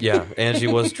 Yeah, Angie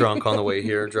was drunk on the way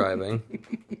here driving.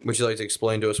 Would you like to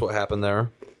explain to us what happened there?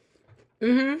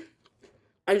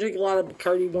 I drink a lot of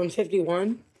Bacardi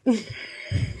 151.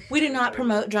 We do not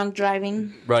promote drunk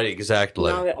driving. Right,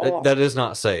 exactly. Not at all. That is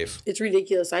not safe. It's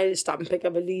ridiculous. I had to stop and pick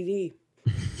up a DD.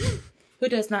 Who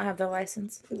does not have their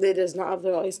license? They does not have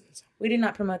their license. We do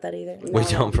not promote that either. We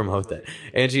don't promote that.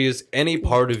 Angie, is any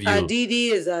part of you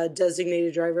DD is a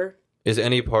designated driver. is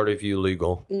any part of you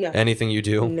legal? No. Anything you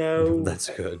do? No. That's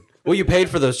good. Well, you paid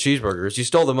for those cheeseburgers. You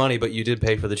stole the money, but you did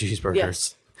pay for the cheeseburgers.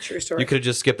 Yes. True story. You could have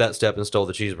just skipped that step and stole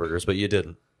the cheeseburgers, but you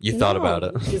didn't. You thought about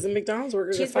it. Because the McDonald's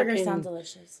workers are Cheeseburgers fucking sound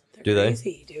delicious. Do they?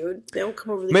 crazy, dude. They don't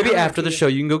come over the Maybe counter after the for you. show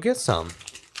you can go get some.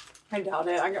 I doubt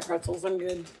it. I got pretzels. I'm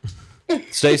good.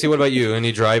 Stacey, what about you?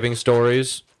 Any driving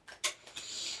stories?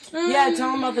 Yeah,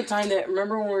 tell them about the time that,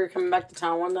 remember when we were coming back to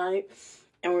town one night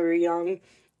and we were young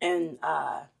and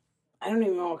I don't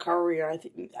even know what car we were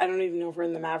in. I don't even know if we're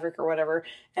in the Maverick or whatever.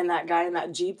 And that guy in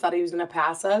that Jeep thought he was going to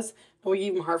pass us. And we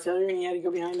gave him heart failure and he had to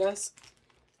go behind us.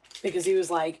 Because he was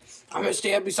like, I'm going to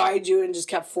stay up beside you, and just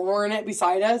kept flooring it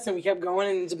beside us. And we kept going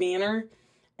into Banner.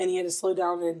 And he had to slow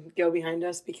down and go behind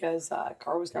us because a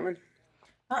car was coming.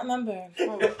 I don't remember.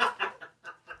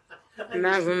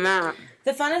 Imagine that.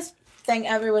 The funnest thing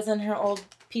ever was in her old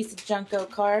piece of Junko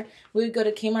car. We would go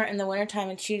to Kmart in the wintertime,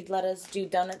 and she'd let us do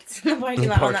donuts in the parking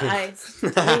lot on the ice.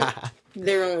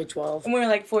 They were only 12. And we were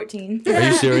like 14. Are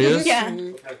you serious? Yeah.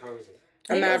 What kind of car was it?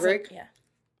 A Maverick. Yeah.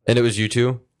 And it was you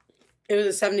two? It was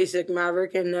a 76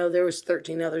 Maverick, and no, there was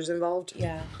 13 others involved.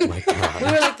 Yeah. Oh my God.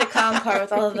 We were like the clown car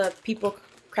with all of the people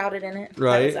crowded in it.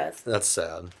 Right? That was us. That's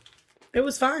sad. It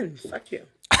was fun. Fuck you.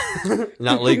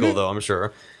 Not legal, though, I'm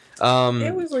sure.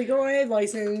 It was legal. I had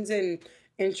license and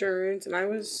insurance, and I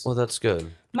was... Well, that's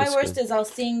good. My That's worst good. is I'll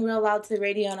sing real loud to the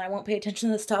radio and I won't pay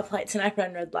attention to the stoplights and I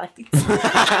run red lights.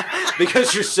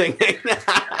 Because you're singing.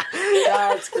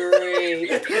 That's great.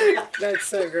 That's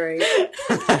so great.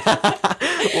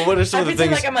 Well, what are some I of the pretend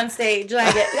things? like I'm on stage and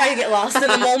I get lost in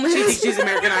the moment. She thinks she's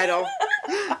American Idol.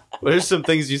 What are some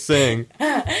things you sing?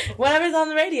 Whatever's on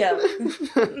the radio.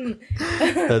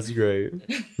 That's great.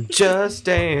 Just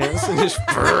dance and just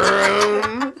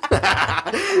vroom.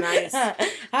 Nice.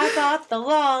 I thought the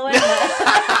law went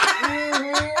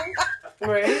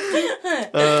Right?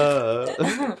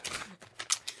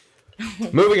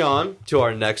 Moving on to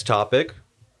our next topic,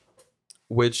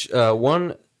 which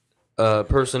one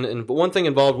thing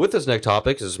involved with this next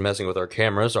topic is messing with our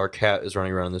cameras. Our cat is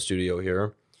running around in the studio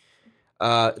here.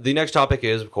 The next topic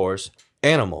is, of course,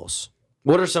 animals.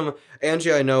 What are some...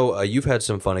 Angie, I know you've had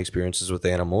some fun experiences with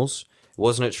animals.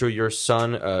 Wasn't it true your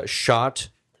son shot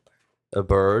a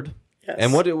bird? Yes.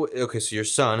 And okay, so your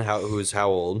son, who is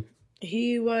how old?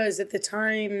 He was, at the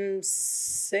time, 6.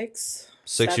 6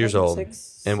 7, years old.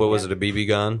 6, And what was yeah. it, a BB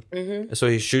gun? Mm-hmm. So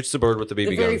he shoots the bird with the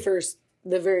BB gun.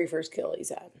 The very first kill he's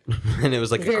had. And it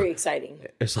was like Very exciting.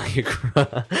 It's like a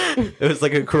crow. It was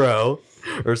like a crow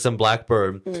or some black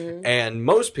bird. Mm-hmm. And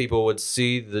most people would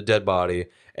see the dead body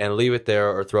and leave it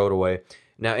there or throw it away.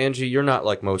 Now, Angie, you're not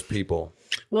like most people.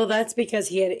 Well, that's because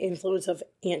he had an influence of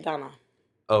Aunt Donna.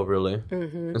 Oh, really?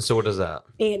 Mm-hmm. And so what is that?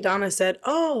 Aunt Donna said,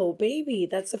 "Oh, baby,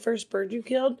 that's the first bird you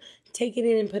killed. Take it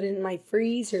in and put it in my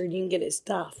freezer and you can get it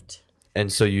stuffed."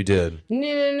 And so you did.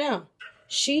 No.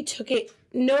 She took it,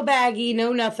 no baggie,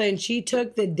 no nothing. She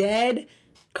took the dead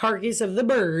carcass of the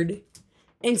bird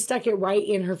and stuck it right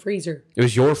in her freezer. It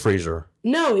was your freezer.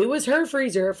 No, it was her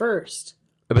freezer at first.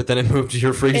 But then it moved to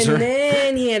your freezer? And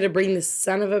then he had to bring the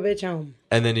son of a bitch home.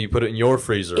 And then you put it in your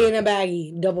freezer. In a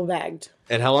baggie, double bagged.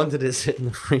 And how long did it sit in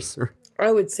the freezer?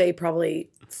 I would say probably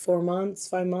 4 months,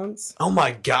 5 months. Oh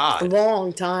my A God.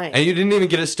 long time. And you didn't even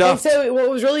get it And stuffed. so what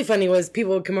was really funny was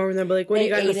people would come over and they'd be like, "What do you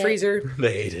got in the ate it. freezer?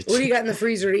 They ate it. What do you got in the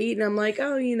freezer to eat?" And I'm like,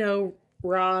 "Oh,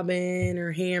 robin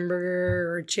or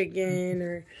hamburger or chicken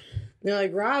or..." They're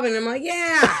like, "Robin?" I'm like,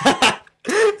 "Yeah."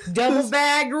 Double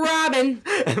bagged robin.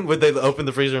 And would they open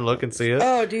the freezer and look and see it?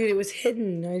 Oh, dude, it was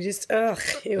hidden. it was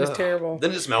terrible.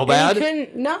 Didn't it smell And you bad?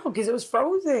 couldn't, no, because it was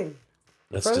frozen.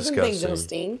 That's Frozen things disgusting. don't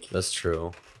stink. That's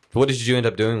true. What did you end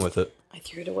up doing with it? I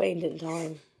threw it away and didn't tell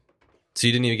him. So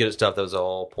you didn't even get it stuffed. That was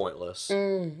all pointless.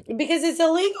 Because it's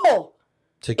illegal.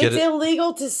 To get It's it.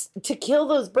 illegal to kill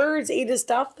those birds and to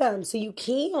stuff them, so you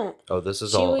can't. Oh, this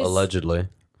is She all was- allegedly.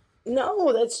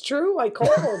 No, that's true. I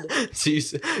called. So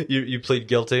you plead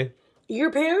guilty? Your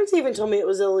parents even told me it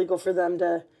was illegal for them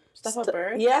to Stuff a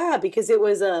bird? Yeah, because it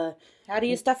was a. How do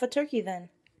you stuff a turkey then?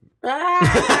 Stupid.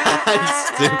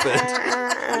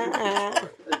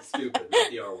 That's stupid.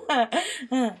 Not the R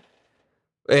word.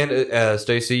 And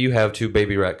Stacey, you have 2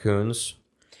 baby raccoons.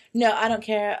 No, I don't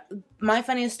care. My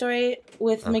funniest story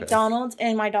with McDonald's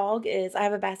and my dog is I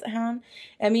have a basset hound.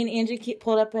 And me and Angie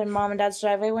pulled up in Mom and Dad's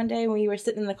driveway one day when we were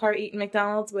sitting in the car eating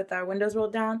McDonald's with our windows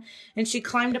rolled down. And she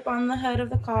climbed up on the hood of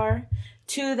the car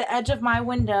to the edge of my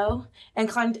window and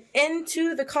climbed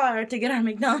into the car to get our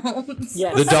McDonald's.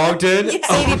 Yes. The dog did? Yes.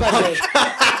 Oh, Ladybug did.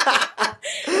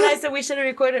 And I said we should have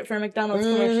recorded it for a McDonald's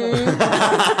commercial.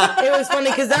 It was funny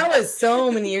because that was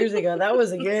so many years ago. That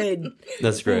was a good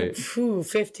that's great.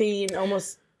 15,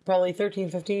 almost probably 13,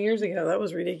 15 years ago. That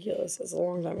was ridiculous. That's a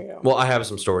long time ago. Well, I have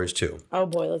some stories too. Oh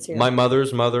boy, let's hear My it.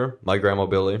 mother's mother, my grandma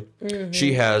Billy,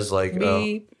 she has like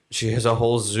Beep. she has a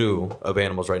whole zoo of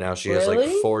animals right now. She has like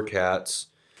Really? 4 cats,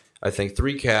 I think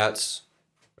 3 cats,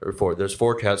 or 4. There's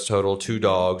 4 cats total, 2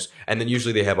 dogs, and then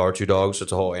usually they have our 2 dogs. So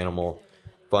it's a whole animal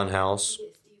fun house.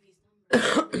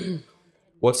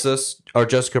 What's this?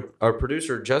 Our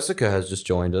producer Jessica has just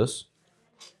joined us,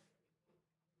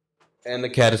 and the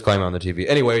cat is climbing on the TV.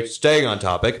 Anyway, staying on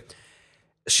topic,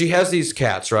 she has these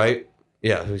cats, right?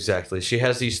 Yeah, exactly. She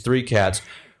has these 3 cats.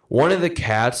 One of the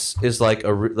cats is like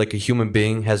a human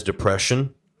being, has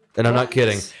depression, and I'm not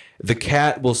kidding. The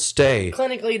cat will stay.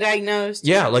 Clinically diagnosed.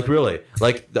 Yeah, like really.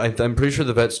 Like I'm pretty sure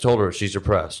the vets told her she's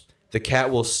depressed. The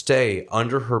cat will stay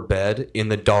under her bed in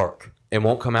the dark and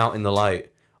won't come out in the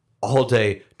light all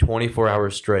day, 24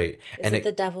 hours straight. Is it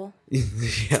the devil?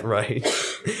 Yeah, right.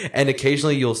 And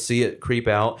occasionally you'll see it creep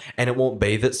out, and it won't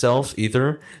bathe itself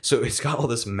either. So it's got all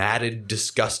this matted,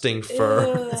 disgusting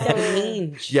fur. It's gotta be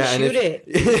mean. Yeah, Shoot it.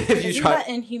 If you Isn't try, that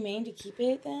inhumane to keep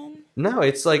it then? no,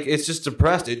 it's like it's just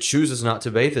depressed. It chooses not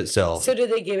to bathe itself. So do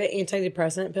they give it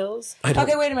antidepressant pills? I don't-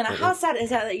 Okay, wait a minute. How sad is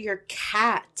that your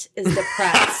cat is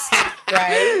depressed?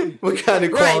 Right? What kind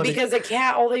of Right, quality? because a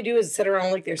cat, all they do is sit around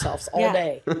and lick themselves all Yeah.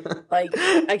 day. Like,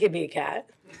 I could be a cat.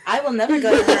 I will never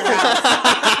go to her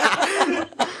house.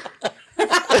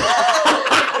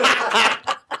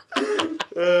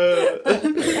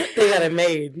 They got it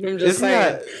made. I'm just Isn't saying.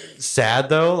 that sad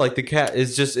though? Like the cat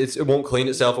is just it won't clean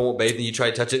itself, it won't bathe, and you try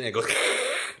to touch it and it goes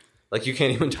like you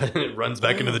can't even touch it, and it runs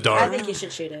back into the I dark. think you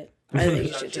should shoot it. I think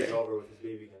you should Shit too. over with his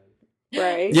baby gun.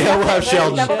 Right? Yeah, we'll have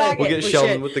Sheldon. double back We'll it. get We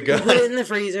Sheldon should. with the Put it gun. in the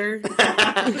freezer.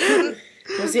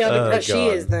 We'll see how Oh, depressed she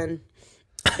God. is then.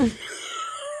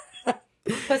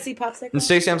 Pussy popsicle. And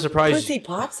Stacey, I'm surprised Pussy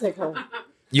popsicle.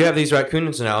 you have these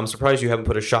raccoons now. I'm surprised you haven't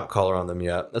put a shock collar on them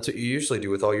yet. That's what you usually do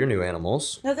with all your new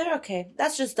animals. No, they're okay.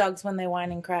 That's just dogs when they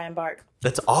whine and cry and bark.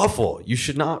 That's awful. You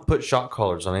should not put shock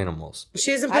collars on animals.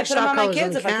 She doesn't I put put them shock on my collars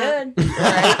kids on if I cat. could.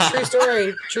 Right? True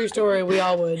story. True story. We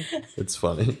all would. It's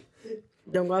funny.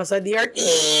 Don't go outside the yard.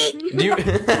 Do you...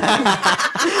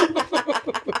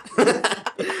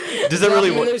 Does that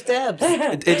really Walking in work? their steps.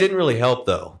 It didn't really help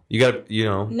though. You got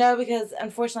to, No, because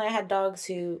unfortunately I had dogs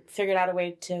who figured out a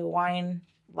way to whine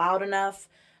loud enough,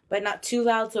 but not too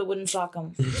loud so it wouldn't shock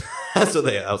them. so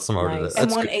they outsmarted Nice. it. And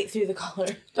That's, one ate through the collar.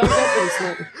 Don't go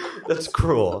basement. that's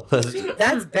cruel.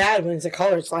 That's bad when it's a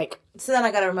collar. It's like, So then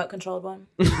I got a remote controlled one.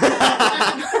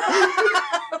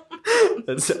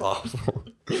 That's awful.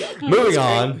 Moving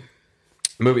on.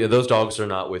 Those dogs are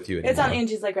not with you anymore. It's on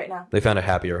Angie's leg right now. They found a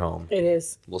happier home, it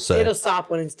is. we'll say. It'll stop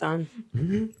when it's done.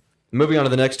 Moving on to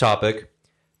the next topic,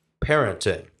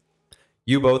 parenting.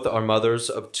 You both are mothers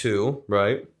of two,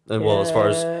 right? And well, as far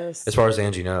as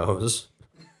Angie knows,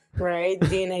 Right?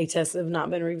 DNA tests have not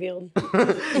been revealed.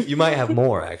 you might have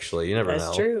more. Actually, you never know.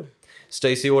 That's true.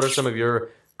 Stacey, what are some of your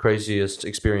craziest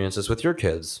experiences with your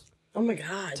kids? Oh my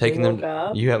God. Taking you them. woke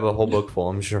up? You have a whole book full,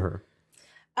 I'm sure.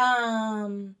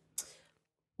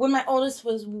 When my oldest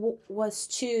was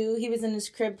 2, he was in his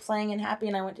crib playing and happy,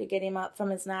 and I went to get him up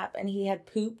from his nap, and he had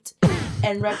pooped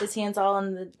and rubbed his hands all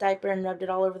in the diaper and rubbed it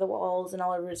all over the walls and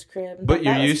all over his crib. And But thought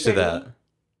you're that was used to pretty. that.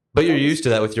 But you're used to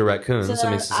that with your raccoons. So I then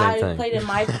mean, it's the same thing. played in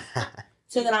my.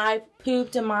 So then I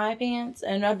pooped in my pants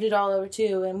and rubbed it all over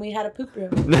too, and we had a poop room.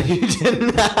 No, you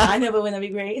didn't. I know, but wouldn't that be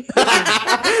great?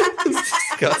 It's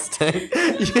disgusting.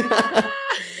 Yeah.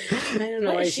 I don't know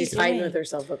What why is she she's fighting doing? with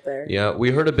herself up there. Yeah,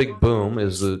 we heard a big boom.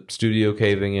 Is the studio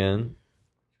caving in?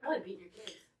 Probably beat your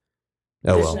kids.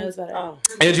 Oh She well. knows better. Oh.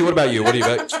 Angie, what about you? What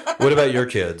about your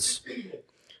kids?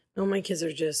 No, my kids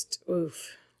are just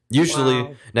oof. Usually,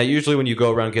 Wow. usually when you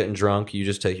go around getting drunk, you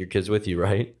just take your kids with you,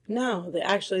 right? No,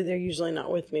 they're usually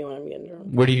not with me when I'm getting drunk.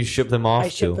 Where do you ship them off I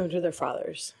ship to? them to their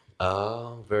fathers.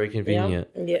 Oh, very convenient.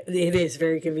 Yeah, it is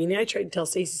very convenient. I tried to tell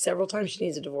Stacey several times she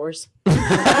needs a divorce.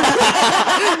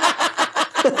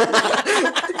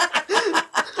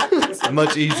 It's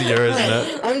much easier, isn't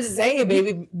it? I'm just saying,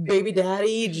 baby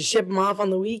daddy, you just ship them off on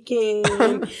the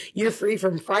weekend. You're free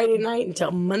from Friday night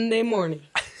until Monday morning.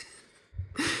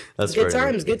 That's Good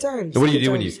very times, good times. What do you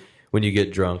good do times. when you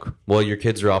get drunk? Well, your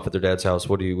kids are off at their dad's house.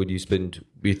 What do you spend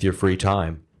with your free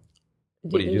time?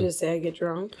 What do Didn't you do? just say I get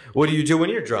drunk? What do you do when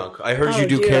you're drunk? I heard you Oh,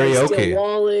 do dude, I steal karaoke.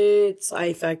 wallets.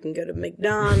 I fucking go to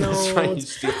McDonald's. That's right, you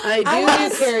steal- I do I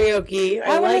wanna karaoke. I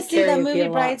want like to see that karaoke movie a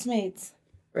lot. Bridesmaids.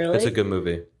 Really? It's a good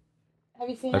movie. Have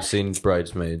you seen I've it? seen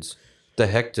Bridesmaids. The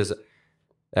heck does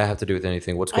that have to do with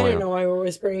anything? What's I going don't know on? why we're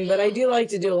whispering, but I do like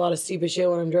to do a lot of stupid shit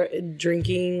when I'm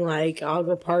drinking. Like, I'll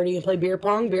go party and play beer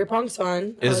pong. Beer pong's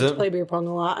fun. Is I like it? to play beer pong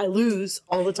a lot. I lose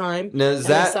all the time. Now, is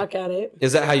and I that suck at it.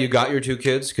 is that how you got your two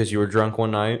kids? Because you were drunk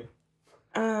one night,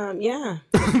 Yeah.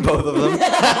 both of them.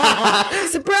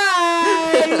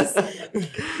 Surprise!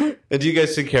 And do you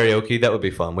guys sing karaoke? That would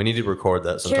be fun. We need to record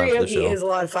that sometime for the show. Karaoke is a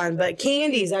lot of fun, but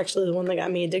Candy is actually the one that got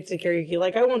me addicted to karaoke.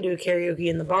 Like, I won't do karaoke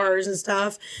in the bars and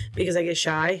stuff because I get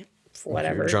shy. For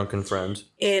whatever. Your drunken friend.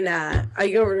 And I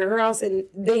go over to her house, and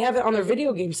they have it on their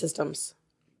video game systems.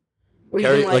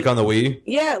 Where you can, Like on the Wii?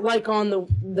 Yeah, like on the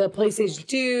PlayStation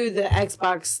 2, the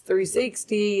Xbox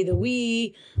 360, the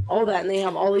Wii, all that. And they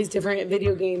have all these different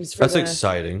video games. That's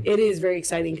exciting. It is very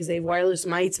exciting because they have wireless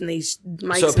mics and they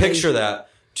mics. So and they- picture that.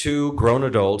 Two grown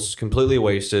adults, completely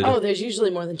wasted, Oh, there's usually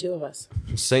more than 2 of us.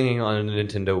 singing on a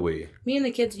Nintendo Wii. Me and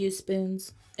the kids use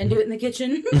spoons and do it in the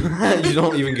kitchen. You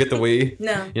don't even get the Wii?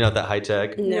 No. You're not that high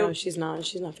tech? No, Nope. she's not.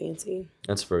 She's not fancy.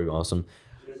 That's very awesome.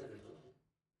 She doesn't have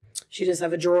She does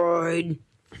have a droid.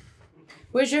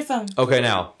 Where's your phone? Okay,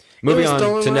 now moving was on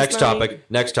stolen to last night.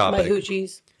 Next My topic.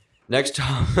 hoochies. Next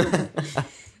topic.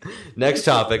 Next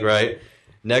topic, right?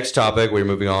 Next topic. We're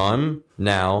moving on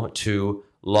now to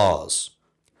laws.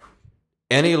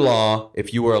 Any law,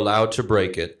 if you were allowed to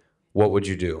break it, what would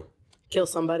you do? Kill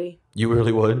somebody. You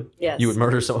really would? Yes. You would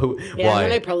murder someone? Yeah, Why?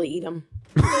 and I'd probably eat them.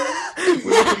 Can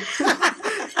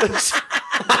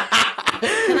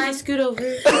I scoot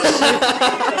over?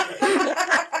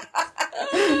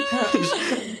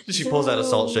 She pulls out a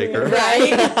salt shaker. Right?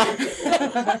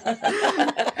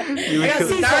 You would I got kill-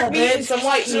 some dark meat and some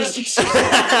white meat.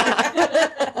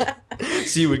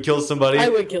 So you would kill somebody? I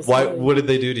would kill Why? somebody. What did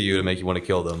they do to you to make you want to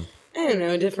kill them? I don't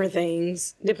know, different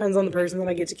things. Depends on the person that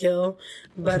I get to kill.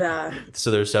 But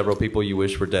So there's several people you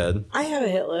wish were dead. I have a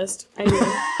hit list.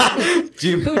 I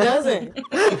do. Who doesn't?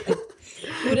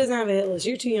 Who doesn't have a hit list?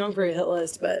 You're too young for a hit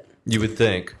list, but You would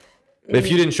think. If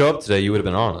you didn't show up today, you would have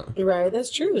been on it. right,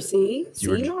 that's true. See,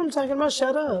 were- you know what I'm talking about.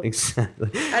 Shut up. Exactly.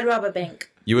 I'd rob a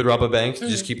bank. You would rob a bank to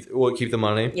just keep the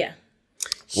money? Yeah.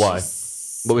 Why?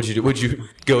 What would you do? Would you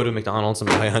go to McDonald's and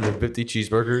buy 150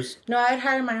 cheeseburgers? No, I'd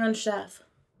hire my own chef.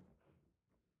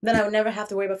 Then I would never have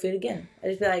to worry about food again. I'd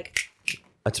just be like,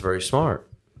 That's very smart.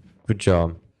 Good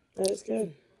job. That is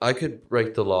good. I could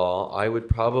break the law. I would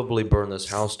probably burn this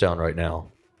house down right now.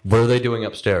 What are they doing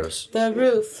upstairs? the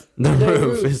roof.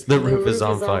 The roof is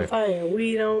on fire.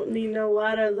 We don't need no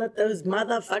water. Let those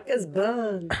motherfuckers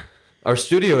burn. Our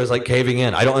studio is like caving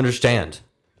in. I don't understand.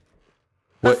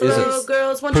 What is Buffalo it?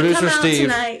 girls, won't you Producer come out Steve.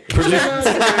 tonight? Come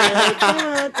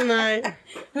on tonight.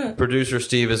 Producer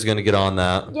Steve is going to get on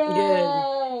that.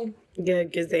 Yay!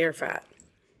 Good, because they are fat.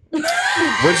 Would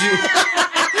you?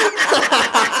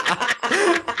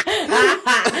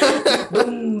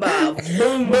 Boom, ba,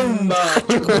 boom, boom, ba,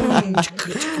 boom,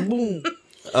 boom.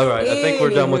 All right, I think we're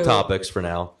done with topics for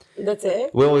now. That's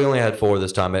it? Well, we only had 4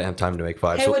 this time. I didn't have time to make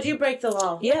 5. Hey, so- would you break the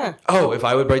law? Yeah. Oh, if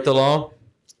I would break the law,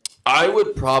 I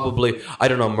would probably. I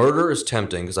don't know. Murder is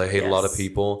tempting because I hate a lot of Yes.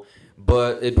 people,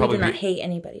 but it'd We probably do not be hate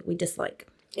anybody. We dislike.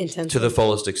 Intense. to the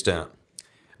fullest extent.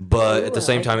 But at the Ooh, I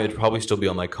same like time, it'd probably still be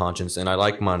on my conscience, and I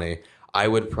like money. I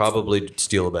would probably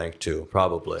steal a bank too.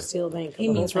 Probably. Steal a bank. He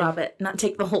means rob it, not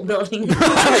take the whole building. Shut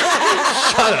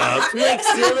up. Like,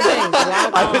 steal the bank.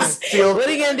 Walk I on. would steal. What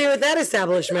are you going to do with that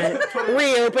establishment?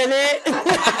 Reopen it?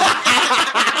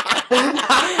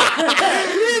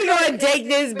 You're going to take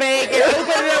this bank and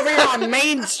open it over here on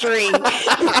Main Street.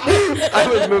 I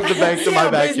would move the bank to my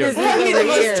backyard. business is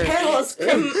over here. Terrorist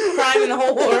crime in the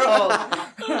whole world.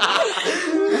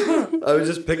 I would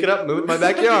just pick it up, move it to my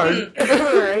backyard. All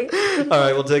right. All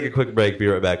right, we'll take a quick break. Be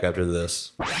right back after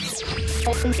this.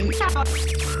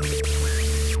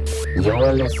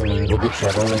 You're listening to the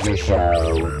Trevor Widger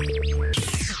Show.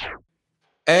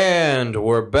 And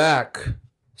we're back.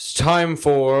 It's time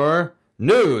for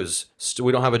news.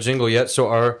 We don't have a jingle yet, so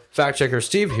our fact checker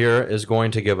Steve here is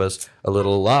going to give us a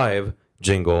little live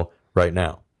jingle right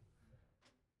now.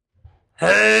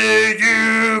 Hey,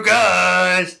 you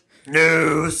guys!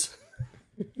 News!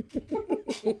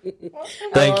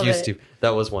 Thank love you, it. Steve.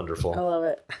 That was I wonderful. love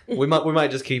it. We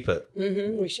might just keep it.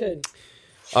 We should.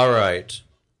 All right.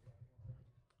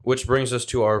 Which brings us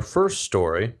to our first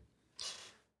story.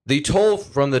 The toll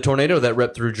from the tornado that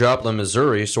ripped through Joplin,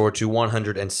 Missouri, soared to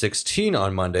 116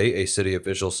 on Monday, a city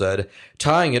official said,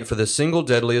 tying it for the single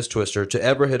deadliest twister to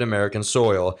ever hit American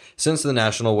soil since the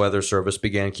National Weather Service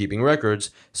began keeping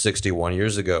records 61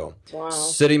 years ago. Wow.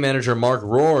 City manager Mark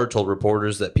Rohr told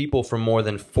reporters that people from more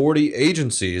than 40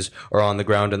 agencies are on the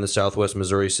ground in the southwest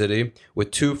Missouri city, with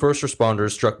 2 first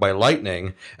responders struck by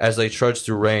lightning as they trudged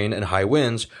through rain and high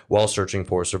winds while searching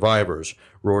for survivors.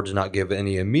 Rohr did not give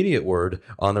any immediate word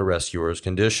on the rescuer's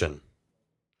condition. What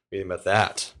do you think about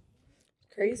that?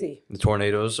 Crazy. The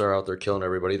tornadoes are out there killing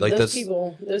everybody. Like Those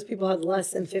this. people had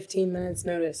less than 15 minutes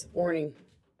notice warning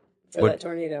for What- that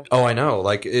tornado. Oh, I know.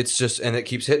 Like it's just, and it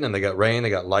keeps hitting them. They got rain,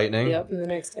 they got lightning. Yep, and the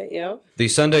next day, yep. The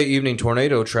Sunday evening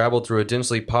tornado traveled through a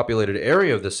densely populated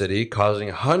area of the city, causing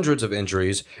hundreds of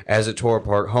injuries as it tore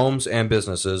apart homes and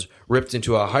businesses, ripped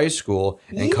into a high school,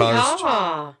 and caused.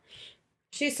 Yeah.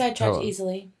 She's sidetracked Oh.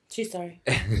 easily. She's sorry.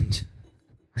 And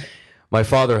my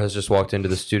father has just walked into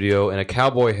the studio in a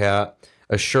cowboy hat,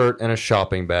 a shirt, and a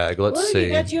shopping bag. Let's Look, see.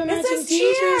 you got you a matching says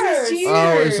t-shirt. It says Cheers.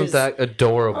 Oh, Cheers. isn't that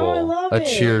adorable? Oh, I love a it.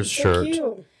 Cheers So shirt.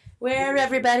 cute. Where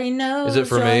everybody knows Is it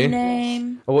for your me?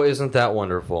 name. Oh, isn't that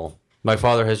wonderful? My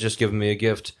father has just given me a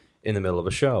gift in the middle of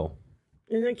a show.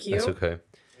 Isn't it cute? That's okay.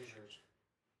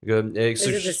 Good. Hey, it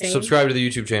the same? subscribe to the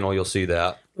YouTube channel. You'll see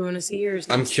that. We want to see yours.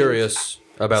 I'm curious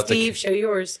about Steve, show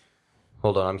yours.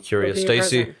 Hold on, I'm curious. Open your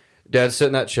Stacey, present. Dad, sit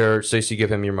in that chair. Stacey,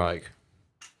 give him your mic.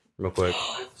 real quick.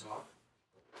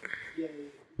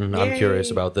 I'm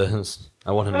curious about this.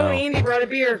 I want to know. Oh, Andy brought a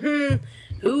beer.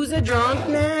 Who's a drunk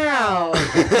now?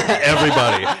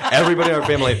 Everybody in our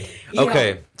family.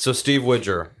 Okay, so Steve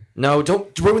Widger. No,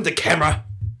 don't ruin the camera.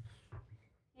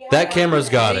 That camera's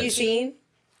got Have you it. seen?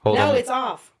 Hold No, on. it's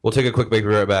off. We'll take a quick break. Be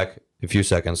right back in a few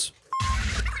seconds.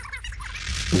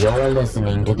 You're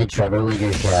listening to the Trevor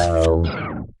Widger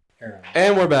Show.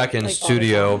 And we're back in Like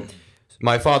studio.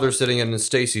 My father's sitting in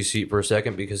Stacey's seat for a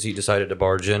second because he decided to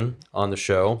barge in on the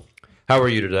show. How are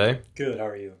you today? Good, how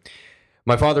are you?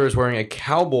 My father is wearing a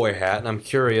cowboy hat, and I'm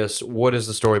curious, what is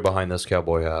the story behind this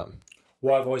cowboy hat?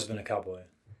 Well, I've always been a cowboy.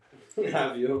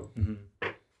 Have you?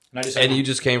 And You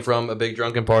just came from a big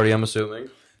drunken party, I'm assuming?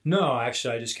 No,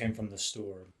 actually, I just came from the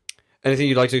store. Anything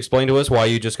you'd like to explain to us why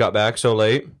you just got back so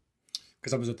late?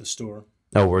 Because I was at the store.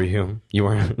 Oh, were you? You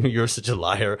weren't. You're such a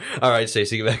liar. All right,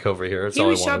 Stacey, get back over here. That's He all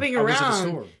was I wanted. shopping I was at the around.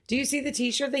 store. Do you see the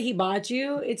T-shirt that he bought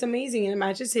you? It's amazing, and it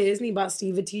matches his. And he bought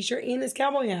Steve a T-shirt and his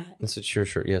cowboy hat. It's a cheer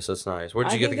shirt. Yes, that's nice. Where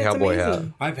did I you get think the that's cowboy hat?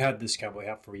 amazing. I've had this cowboy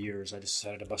hat for years. I just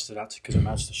decided to bust it out because it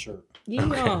matched the shirt.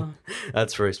 Yeah.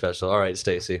 That's very special. All right,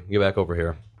 Stacey, get back over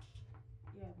here.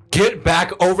 Get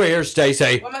back over here,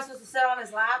 Stacey. What am I supposed to sit on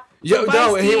his lap? Yo, Bye,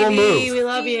 no, he won't Stevie. move. We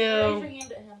love Raise your you.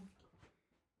 hand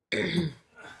at him.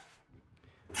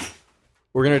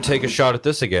 We're going to take a shot at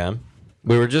this again.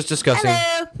 We were just discussing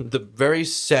Hello. the very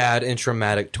sad and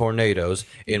traumatic tornadoes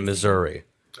in Missouri.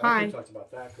 Hi. We talked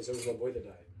about that because there was a boy that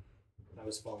died. I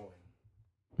was following.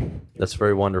 That's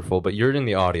very wonderful, but you're in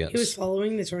the audience. He was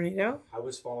following the tornado. I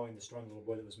was following the strong little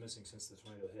boy that was missing since the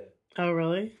tornado hit. Oh,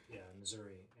 really? Yeah, in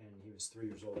Missouri. And he was 3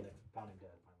 years old and they found him dead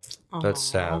finally. Aww. That's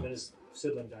sad. And then his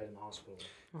sibling died in the hospital.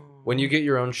 When you get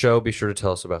your own show, be sure to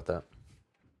tell us about that.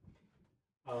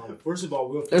 First of all,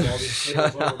 we'll put all these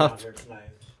tables over down here tonight.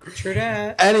 True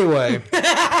that. Anyway,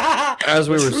 as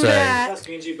we were True saying. that. Ask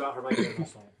Angie about her migraine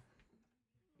last night.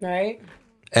 Right?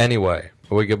 Anyway,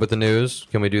 are we good with the news?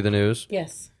 Can we do the news?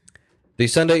 Yes. The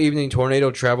Sunday evening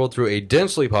tornado traveled through a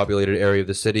densely populated area of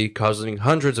the city, causing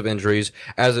hundreds of injuries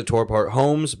as it tore apart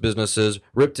homes, businesses,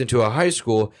 ripped into a high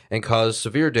school, and caused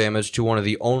severe damage to one of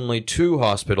the only 2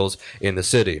 hospitals in the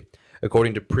city.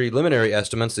 According to preliminary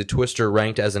estimates, the twister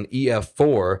ranked as an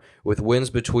EF4 with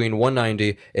winds between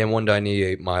 190 and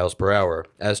 198 miles per hour,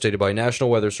 as stated by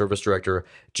National Weather Service Director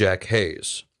Jack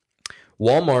Hayes.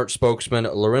 Walmart spokesman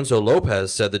Lorenzo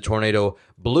Lopez said the tornado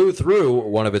blew through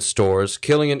one of its stores,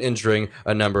 killing and injuring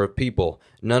a number of people,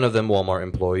 none of them Walmart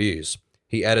employees.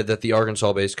 He added that the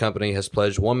Arkansas-based company has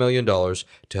pledged $1 million to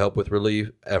help with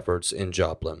relief efforts in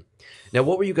Joplin. Now,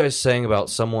 what were you guys saying about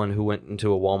someone who went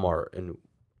into a Walmart and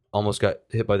almost got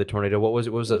hit by the tornado? What was it?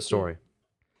 What was that story?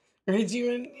 Are you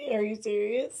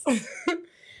serious? What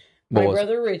My was it?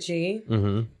 brother Richie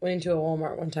Mm-hmm. went into a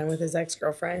Walmart one time with his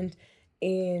ex-girlfriend,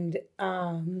 and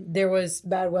there was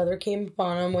bad weather came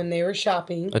upon them when they were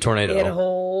shopping. A tornado. They had a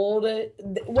hold.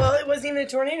 Well, it wasn't even a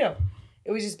tornado.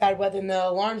 It was just bad weather, and the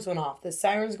alarms went off. The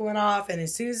sirens went off, and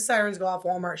as soon as the sirens go off,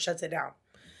 Walmart shuts it down.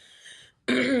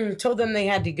 Told them they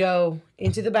had to go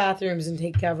into the bathrooms and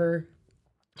take cover.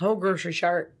 Whole grocery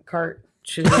cart.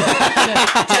 They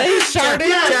sharded.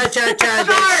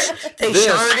 They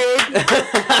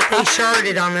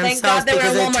sharded on Thank themselves God they were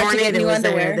because in the Walmart to get tornado new was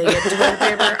there. underwear. They get toilet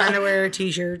paper, underwear,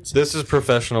 t-shirts. This is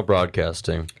professional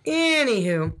broadcasting.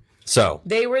 Anywho, So,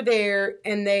 they were there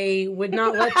and they would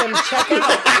not let them check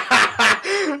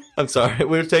out. I'm sorry.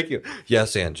 We'll take you.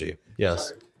 Yes, Angie.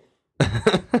 Yes.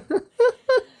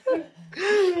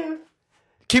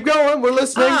 Keep going. We're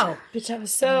listening. Oh,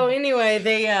 so anyway,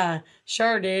 they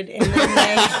sharded and then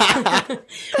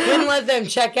they wouldn't let them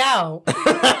check out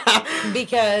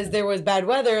because there was bad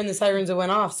weather and the sirens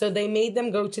went off. So they made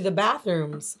them go to the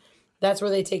bathrooms. That's where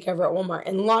they take cover at Walmart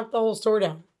and locked the whole store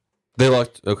down. They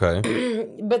locked. Okay.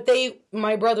 But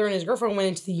my brother and his girlfriend went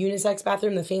into the unisex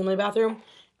bathroom, the family bathroom,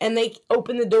 and they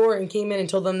opened the door and came in and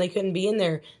told them they couldn't be in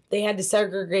there. They had to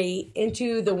segregate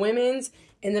into the women's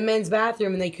and the men's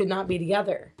bathroom, and they could not be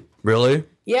together. Really?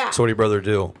 Yeah. So what did your brother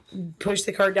do? Pushed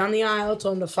the cart down the aisle,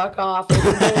 told them to fuck off,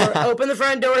 open the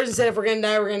front doors and said, if we're going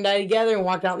to die together, and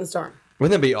walked out in the storm.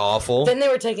 Wouldn't that be awful? Then they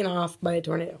were taken off by a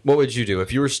tornado. What would you do?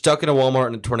 If you were stuck in a Walmart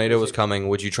and a tornado was coming,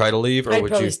 would you try to leave or I'd would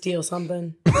probably you? steal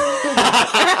something.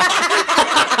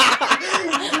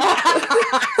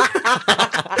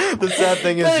 The sad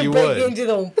thing is I'd you break would. into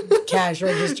the cash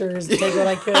registers, take what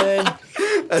I could,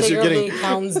 As take you're over getting the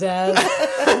accountant's desk.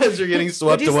 as you're getting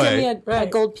swept Would you send me away. a Right.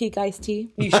 Gold Peak iced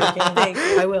tea? You sure can. Thanks.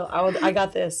 I will. I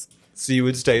got this. So you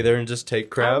would stay there and just take I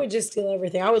crap? would just steal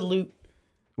everything. I would loot.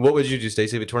 What would you do,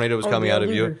 Stacey, if a tornado was I would coming be a out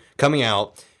of you? looter. Coming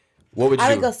out, what would you I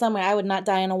do? would go somewhere. I would not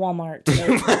die in a Walmart.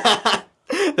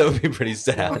 That would be pretty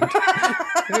sad.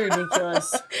 You're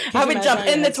ridiculous. I would jump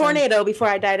in the tornado before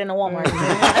I died in a Walmart.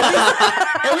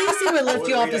 At least it would lift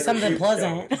you off to something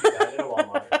pleasant.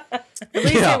 At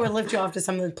least it would lift you off to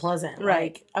something pleasant.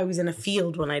 Right. Like, I was in a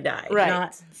field when I died. Right.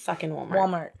 Not fucking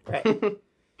Walmart. Right.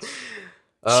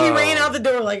 She ran out the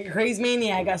door like a crazy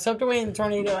maniac, got swept away in the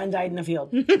tornado, and died in a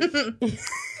field.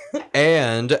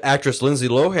 And actress Lindsay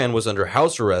Lohan was under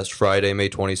house arrest Friday, May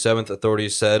 27th,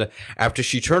 authorities said, after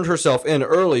she turned herself in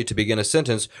early to begin a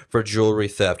sentence for jewelry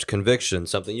theft conviction.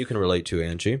 Something you can relate to,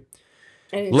 Angie.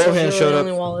 Lohan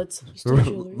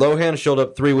showed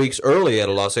up 3 weeks early at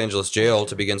a Los Angeles jail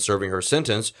to begin serving her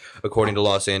sentence, according to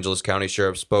Los Angeles County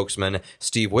Sheriff spokesman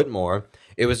Steve Whitmore.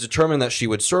 It was determined that she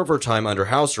would serve her time under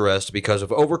house arrest because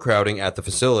of overcrowding at the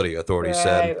facility, authorities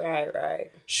said.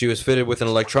 Right. She was fitted with an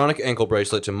electronic ankle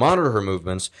bracelet to monitor her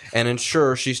movements and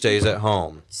ensure she stays at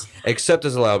home, except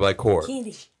as allowed by court.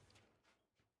 Candy.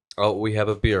 Oh, we have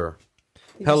a beer.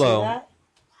 Did Hello. You see that?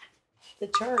 The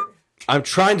chart. I'm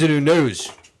trying to do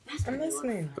news. I'm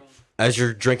listening. As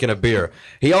you're drinking a beer.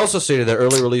 He also stated that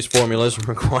early release formulas are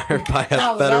required by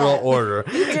a federal order.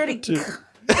 You dirty.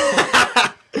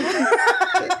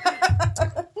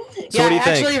 So what do you I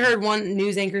think? actually heard one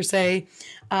news anchor say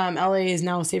LA is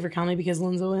now a safer county because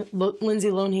Lindsay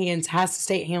Lohan has to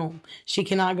stay at home. She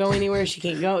cannot go anywhere. She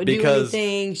can't do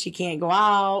anything. She can't go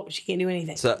out. She can't do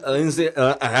anything. So, Lindsay,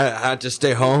 I had to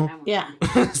stay home? Yeah.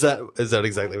 Is that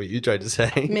exactly what you tried to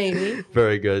say? Maybe.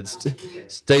 Very good.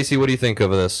 Stacey, what do you think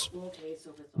of this?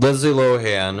 Lindsay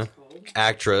Lohan,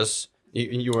 actress.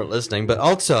 You weren't listening, but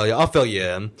I'll tell you. I'll fill you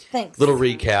in. Thanks. Little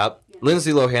recap.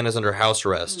 Lindsay Lohan is under house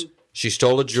arrest. She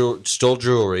stole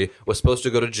jewelry, was supposed to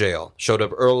go to jail, showed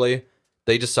up early.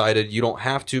 They decided you don't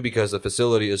have to because the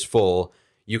facility is full.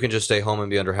 You can just stay home and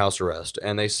be under house arrest.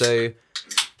 And they say,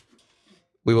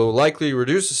 we will likely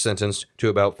reduce the sentence to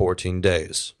about 14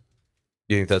 days.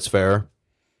 Do you think that's fair?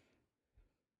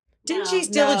 Didn't she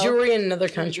steal jewelry in another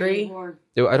country?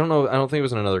 I don't know. I don't think it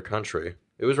was in another country.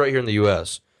 It was right here in the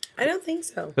U.S. I don't think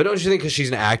so. But don't you think because she's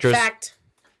an actress? Fact.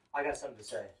 I got something to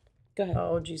say. Go ahead.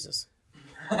 Oh, Jesus.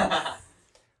 I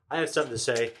have something to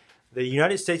say. The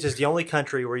United States is the only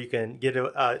country where you can get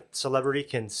a celebrity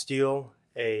can steal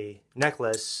a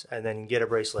necklace and then get a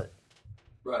bracelet.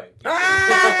 Right.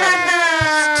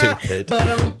 Ah! Stupid.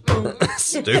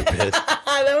 Stupid.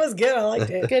 That was good. I liked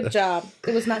it. Good job.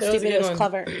 It was not That was stupid. a It good was one.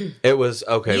 clever. It was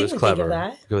okay. You It was didn't clever. think of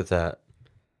that. Go with that.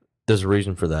 There's a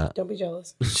reason for that. Don't be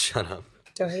jealous. Shut up.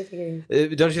 Don't hate the game.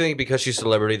 Don't you think because she's a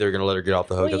celebrity, they're going to let her get off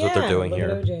the hook? That's what they're doing look here.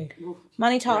 At OJ.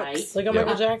 Money talks. Right. Look at Yeah.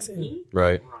 Michael Jackson.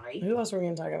 Right. Who else are we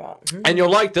going to talk about? And you'll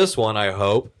like this one, I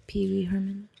hope. Pee Wee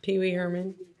Herman. Pee Wee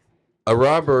Herman. A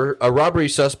robbery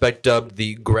suspect dubbed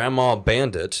the Grandma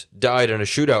Bandit died in a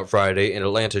shootout Friday in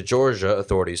Atlanta, Georgia,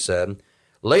 authorities said.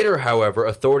 Later, however,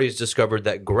 authorities discovered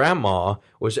that Grandma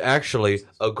was actually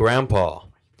a grandpa.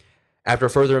 After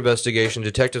further investigation,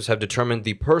 detectives have determined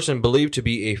the person believed to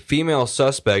be a female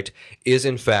suspect is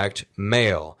in fact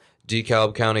male.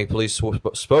 DeKalb County Police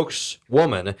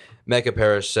spokeswoman Mecca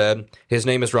Parrish said his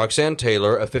name is Roxanne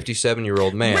Taylor, a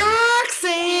 57-year-old man.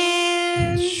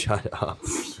 Roxanne! Shut up.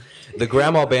 The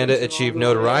Grandma Bandit achieved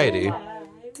notoriety.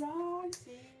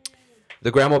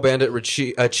 The Grandma Bandit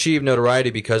achieved notoriety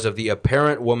because of the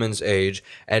apparent woman's age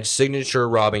and signature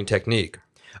robbing technique.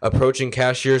 Approaching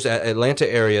cashiers at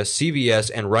Atlanta area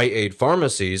CVS and Rite Aid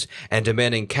pharmacies and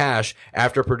demanding cash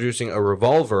after producing a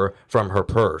revolver from her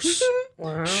purse.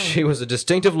 Wow. She was a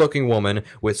distinctive-looking woman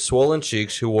with swollen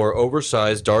cheeks who wore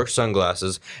oversized dark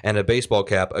sunglasses and a baseball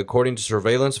cap, according to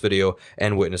surveillance video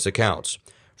and witness accounts.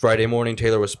 Friday morning,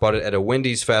 Taylor was spotted at a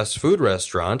Wendy's fast food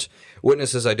restaurant.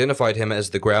 Witnesses identified him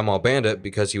as the Grandma Bandit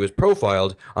because he was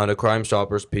profiled on a Crime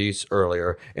Stoppers piece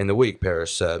earlier in the week,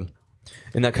 Parrish said.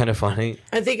 Isn't that kind of funny?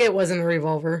 I think it wasn't a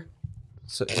revolver.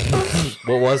 So,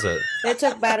 what was it? It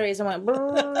took batteries and went.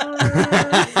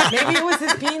 Brrr. Maybe it was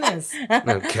his penis.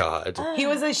 Oh, God. He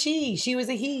was a she. She was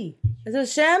a he. Is it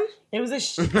Shem? It was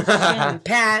a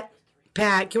Pat.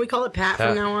 Pat. Can we call it Pat Pat.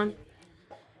 from now on?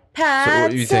 Pat So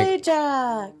what do you think?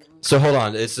 Sajak. So, hold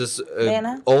on. It's this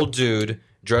Vanna? old dude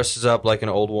dresses up like an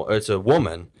it's a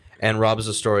woman and robs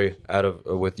a story out of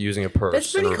with using a purse.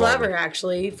 That's pretty and a revolver. clever,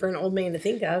 actually, for an old man to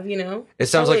think of. You know, It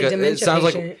sounds Probably like a dementia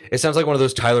patient. it sounds like one of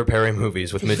those Tyler Perry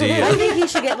movies with I Medea. think he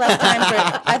should get less time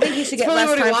for. I think he should get Probably less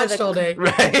what he time watched for all the. day.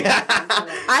 Right?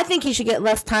 I think he should get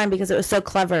less time because it was so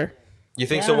clever. You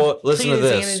think Yeah. so? Well, listen Plead to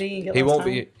his this. sanity and get He less won't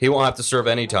time. be. He won't have to serve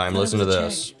any time. Listen to him a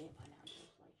this.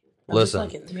 I'll just Listen.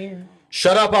 look in the mirror.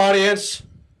 Shut up, audience.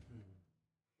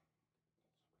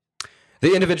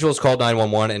 The individuals called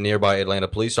 911 and nearby Atlanta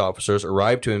police officers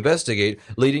arrived to investigate,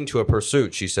 leading to a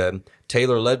pursuit, she said.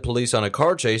 Taylor led police on a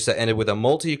car chase that ended with a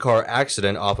multi-car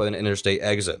accident off of an interstate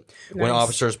exit. Nice. When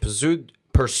officers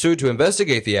pursued to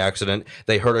investigate the accident,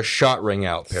 they heard a shot ring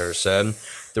out, Paris said.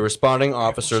 The responding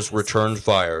officers returned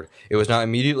fire. It was not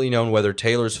immediately known whether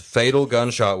Taylor's fatal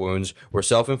gunshot wounds were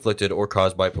self-inflicted or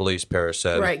caused by police, Paris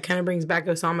said. Right, kind of brings back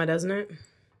Osama, doesn't it?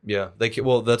 Yeah,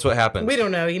 well, that's what happened. We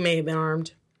don't know. He may have been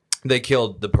armed. They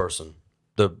killed the person.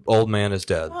 The old man is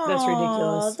dead. Aww, that's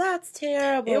ridiculous. That's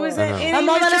terrible. It was a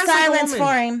moment of silence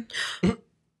for him.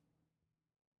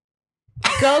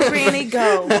 Go, Granny,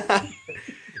 go.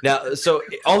 Now, so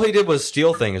all he did was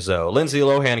steal things, though. Lindsay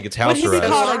Lohan gets house arrest. What is it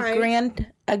called?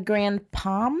 A grand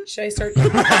palm? Should I start?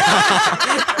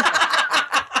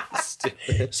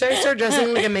 Should I start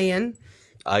dressing like a man?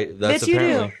 That's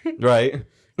apparently right.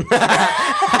 True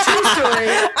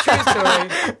story.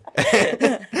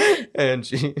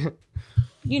 Angie.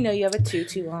 You know you have a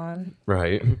tutu on.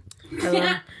 Right.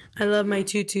 I love my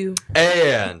tutu.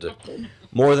 And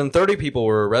more than 30 people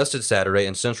were arrested Saturday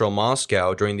in central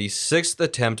Moscow during the sixth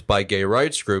attempt by gay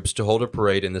rights groups to hold a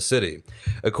parade in the city.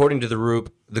 According to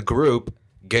the group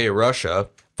Gay Russia,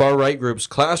 far-right groups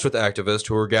clashed with activists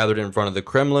who were gathered in front of the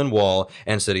Kremlin Wall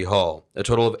and City Hall. A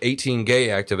total of 18 gay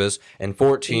activists and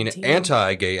 14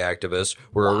 anti-gay activists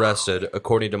were arrested,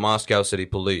 according to Moscow City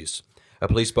Police. A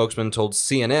police spokesman told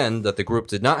CNN that the group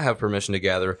did not have permission to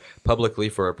gather publicly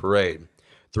for a parade.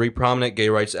 3 prominent gay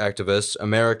rights activists,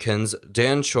 Americans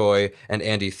Dan Choi and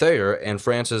Andy Thayer, and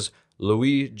France's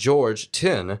Louis-Georges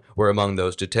Tin, were among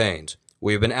those detained.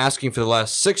 We have been asking for the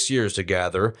last 6 years to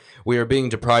gather. We are being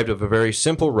deprived of a very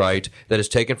simple right that is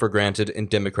taken for granted in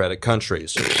democratic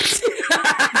countries. I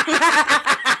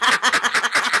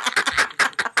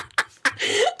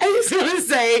just want to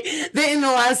say that in the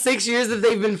last 6 years that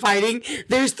they've been fighting,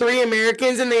 there's 3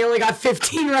 Americans and they only got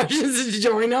 15 Russians to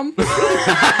join them.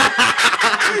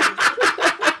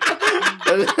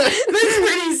 That's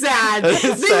pretty sad.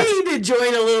 They need to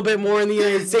join a little bit more in the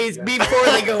United States before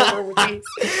they go overseas.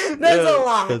 That's a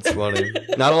lot. That's funny.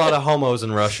 Not a lot of homos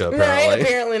in Russia, apparently. Right?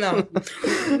 Apparently not.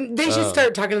 They should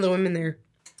start talking to the women there.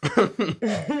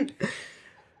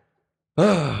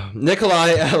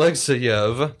 Nikolai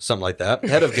Alexeyev, something like that,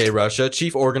 head of Gay Russia,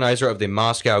 chief organizer of the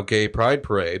Moscow Gay Pride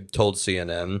Parade, told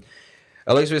CNN.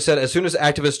 Alexeyev said, as soon as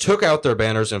activists took out their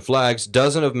banners and flags,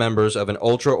 dozens of members of an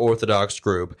ultra-Orthodox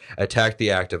group attacked the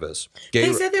activists.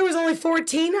 They said there was only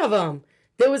 14 of them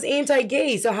that was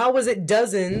anti-gay, so how was it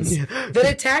dozens that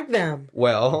attacked them?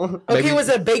 Well, okay, maybe, was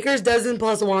it a baker's dozen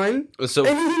plus 1? So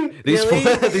these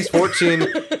 14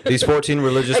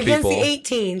 religious against people the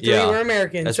 18, 3 were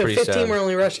American, so 15 sad. Were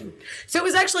only Russian. So it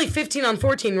was actually 15 on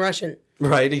 14 Russian.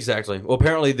 Right, exactly. Well,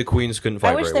 apparently the queens couldn't fight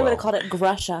very well. I wish they would have called it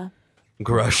Grusha.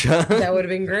 Grusha. That would have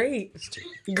been great.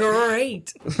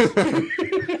 Great.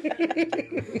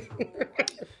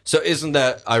 So isn't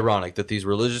that ironic that these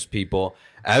religious people,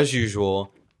 as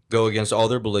usual, go against all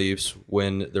their beliefs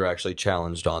when they're actually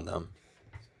challenged on them?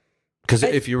 Because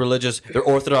if you're religious, they're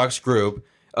Orthodox group,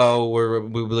 we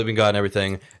believe in God and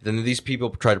everything, then these people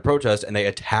try to protest and they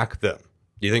attack them.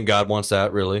 Do you think God wants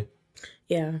that, really?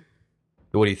 Yeah.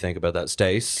 What do you think about that,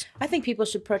 Stace? I think people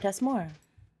should protest more.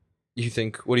 You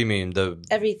think, what do you mean?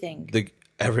 Everything.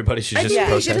 Everybody should just protest?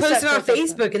 protest? They should post it on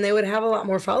Facebook and they would have a lot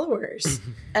more followers.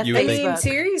 I mean,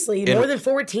 seriously, more than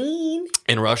 14.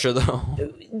 In Russia, though?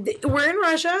 We're in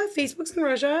Russia. Facebook's in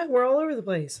Russia. We're all over the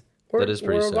place. That is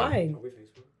pretty worldwide. Are we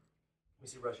Facebook? We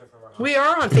see Russia from our home. We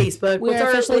are on Facebook. What's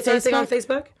our thing on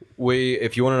Facebook?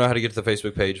 If you want to know how to get to the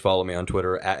Facebook page, follow me on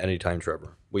Twitter at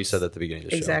AnytimeTrevor. We said that at the beginning of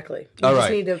the show. Exactly. All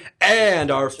right.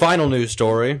 And our final news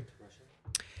story.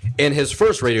 In his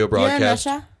first radio broadcast...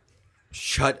 You're in Russia?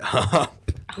 Shut up.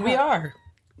 We are.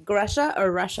 Grusha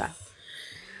or Russia?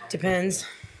 Depends.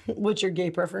 What's your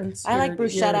gay preference? I like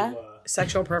bruschetta.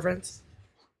 Sexual preference?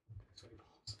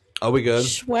 Are we good?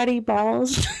 Sweaty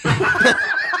balls.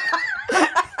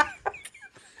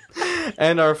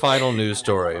 And our final news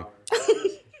story.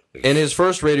 In his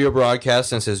first radio broadcast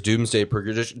since his doomsday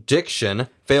prediction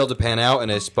failed to pan out in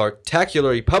a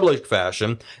spectacularly public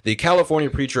fashion, the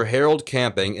California preacher Harold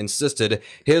Camping insisted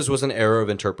his was an error of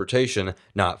interpretation,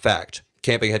 not fact.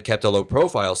 Camping had kept a low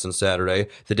profile since Saturday,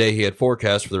 the day he had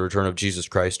forecast for the return of Jesus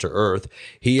Christ to Earth.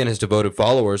 He and his devoted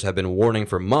followers have been warning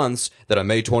for months that on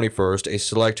May 21st, a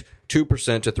select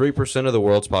 2% to 3% of the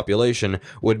world's population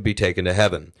would be taken to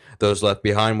heaven. Those left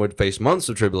behind would face months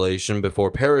of tribulation before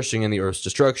perishing in the Earth's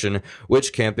destruction,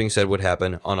 which Camping said would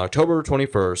happen on October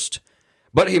 21st.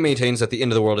 But he maintains that the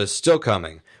end of the world is still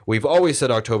coming. We've always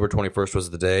said October 21st was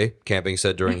the day, Camping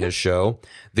said during his show.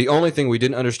 The only thing we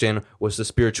didn't understand was the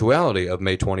spirituality of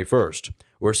May 21st.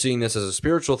 We're seeing this as a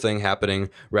spiritual thing happening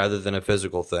rather than a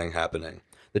physical thing happening.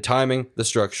 The timing, the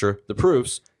structure, the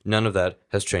proofs, none of that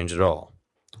has changed at all.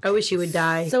 I wish he would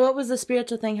die. So what was the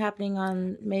spiritual thing happening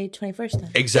on May 21st then?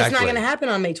 Exactly. It's not going to happen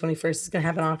on May 21st. It's going to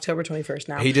happen on October 21st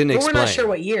now. He didn't but explain. We're not sure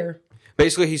what year.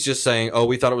 Basically, he's just saying, "Oh,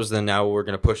 we thought it was then. Now we're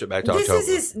going to push it back to October."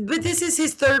 This is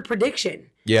his third prediction.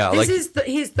 Yeah, this is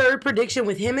his third prediction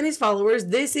with him and his followers.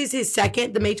 This is his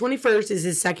second. The May 21st is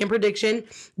his second prediction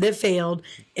that failed,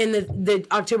 and the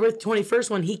October 21st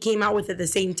one he came out with at the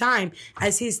same time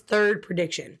as his third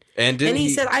prediction. And he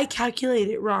said, "I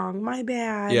calculated it wrong. My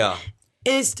bad." Yeah.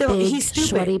 And it's still Big, he's stupid.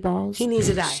 sweaty balls. He needs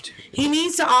to die. He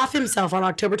needs to off himself on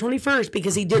October 21st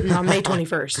because he didn't on May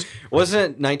 21st. Wasn't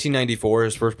it 1994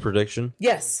 his first prediction?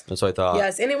 Yes. That's what I thought.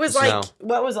 Yes, and it was So like now-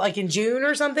 what was it, like in June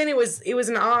or something? It was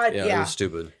an odd. Yeah, it was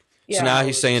stupid. Yeah. So now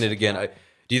he's saying it again.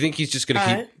 Do you think he's just going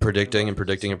to keep predicting and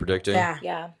predicting and predicting? Yeah.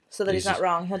 Yeah, so that he's Jesus. not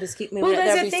wrong. He'll just keep moving. Well, it. that's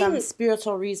There'll the be some thing.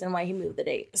 spiritual reason why he moved the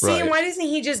date. See, Right. and why doesn't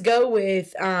he just go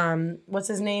with what's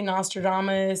his name,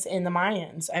 Nostradamus and the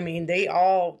Mayans? I mean, they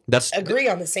all agree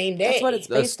on the same day. That's what it's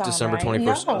That's based on, December right?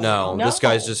 21st. No. This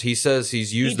guy's just, he says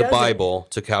he's used the doesn't. Bible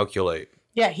to calculate.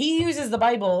 Yeah, he uses the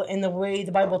Bible in the way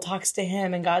the Bible talks to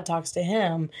him and God talks to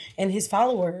him and his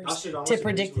followers Nostradamus to agrees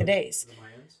predict the with days. The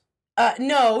Mayans?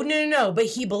 No. But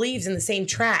he believes in the same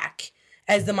track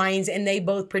as the Mayans, and they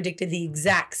both predicted the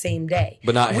exact same day.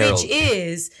 But not Harold. Which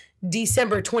is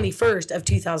December 21st of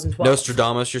 2012.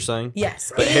 Nostradamus, you're saying?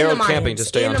 Yes. But and Harold the Camping, Mayans, to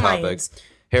stay on and the topic, Mayans.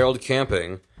 Harold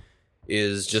Camping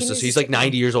is just, needs he's to like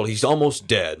 90 years old. He's almost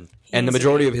dead. And the needs to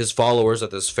majority of his followers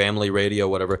at this family radio,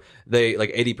 whatever, they,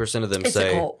 like 80% of them It's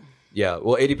say, a cult. yeah,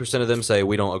 well, 80% of them say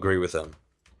we don't agree with him.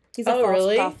 He's a Oh, false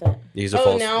really? prophet. He's a Oh,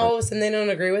 false. now and they don't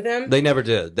agree with him? They never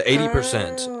did. The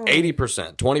 80%, Oh.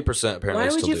 80%, 20% apparently Why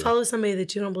would still you do. follow somebody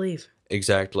that you don't believe?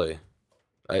 Exactly.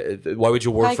 Why would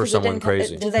you work Why? for 'Cause it someone didn't come-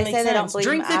 crazy? Did they say they don't believe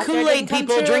Drink him the after it Kool-Aid, didn't come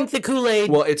people. true? Drink the Kool-Aid.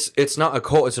 Well, it's not a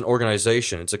cult. It's an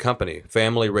organization. It's a company,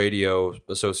 Family Radio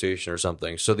Association or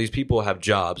something. So these people have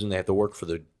jobs and they have to work for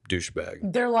the douchebag.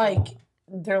 They're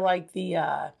like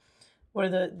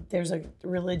the there's a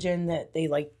religion that they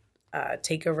like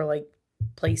take over like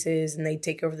places, and they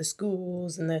take over the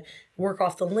schools and they work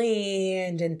off the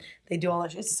land, and they do all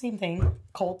that shit. It's the same thing.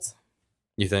 Cults.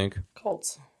 You think?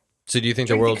 Cults. So do you think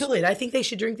Drink the the world's Kool-Aid. I think they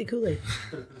should drink the Kool-Aid.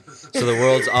 so the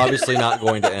world's obviously not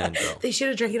going to end though? They should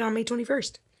have drank it on May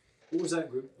 21st. What was that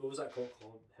group? What was that cult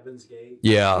called? Heaven's Gate?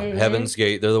 Yeah, Mm-hmm. Heaven's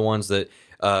Gate. They're the ones that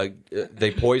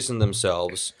they poison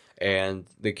themselves and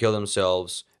they kill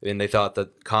themselves, and they thought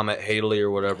that Comet Halley or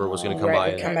whatever was going to come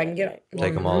by Right, come back and get it.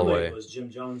 take them all Kool-Aid away. was Jim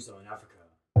Jones, though, in Africa.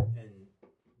 And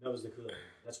that was the Kool-Aid.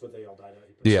 That's what they all died of.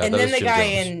 Yeah, And that then was the Jim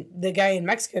guy Jones. the guy in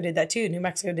Mexico did that too. New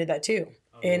Mexico did that too.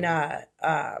 In I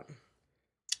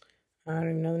don't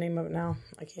even know the name of it now.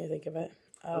 I can't think of it.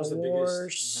 That was the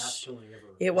biggest mass killing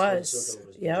ever. It That's was.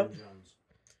 what Jim Yep.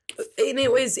 Jones. And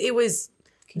it was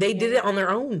they did it on their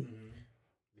own.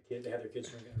 They had their kids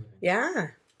drink everything. Yeah.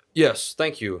 Yes,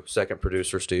 thank you, second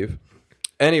producer Steve.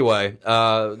 Anyway,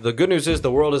 the good news is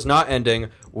the world is not ending.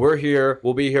 We're here.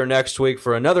 We'll be here next week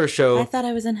for another I show. thought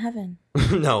I was in heaven.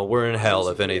 No, we're in hell,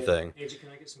 if anything. Angie, can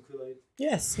I get some Kool-Aid?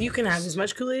 Yes, you can have as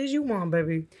much Kool-Aid as you want,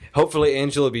 baby. Hopefully,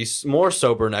 Angela will be more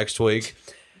sober next week.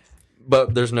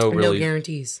 But there's no No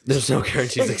guarantees. There's no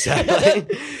guarantees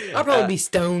exactly. I'll probably be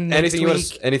stoned next anything you want week.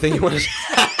 to? Anything you want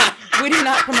to? We do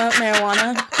not promote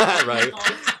marijuana. Right.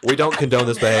 We don't condone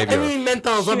this behavior. I mean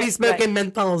menthols. I'll be smoking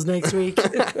menthols next week.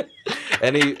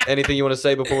 Anything you want to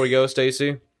say before we go,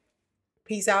 Stacey?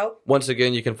 Peace out. Once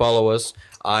again, you can follow us.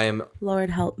 I am Lord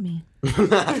help me.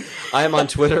 on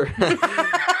Twitter.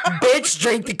 Bitch,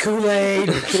 drink the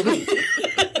Kool-Aid.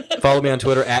 Follow me on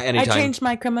Twitter at I anytime. changed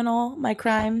my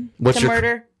crime What's to your-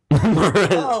 murder.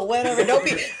 Oh, whatever. Don't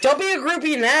be a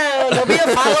groupie now. Don't be a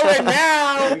follower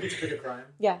now. We get to pick a crime.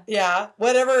 Yeah. Yeah,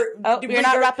 whatever. Oh, you're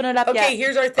not wrapping it up okay, yet.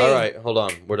 here's our thing. All right, hold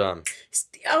on. We're done.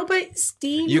 But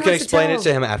Steve, You can wants explain to it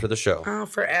to him after the show. Oh,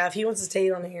 for F. He wants to stay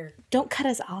on here. Don't cut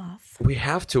us off. We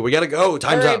have to. We got to go.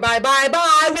 Time's All right, up. bye, bye,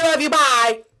 bye. We love you.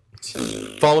 Bye.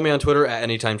 Follow me on Twitter at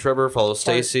anytime Trevor. Follow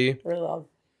Stacey. Really love.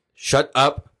 Shut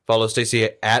up. Follow Stacey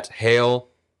at Hale,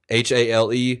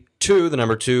 HALE 2, the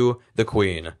number 2, the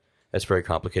Queen. That's very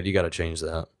complicated. You got to change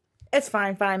that. It's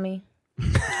fine. Find me.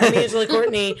 I'm Angela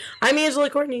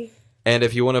Courtney. And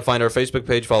if you want to find our Facebook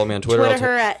page, follow me on Twitter. Twitter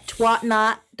her at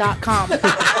twatnot.com.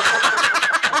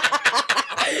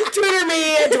 Twitter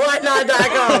me at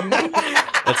whatnot.com.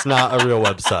 That's That's not a real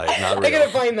website. Not real. I gotta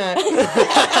find that.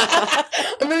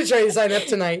 I'm gonna try to sign up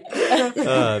tonight. Do you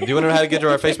want to know how to get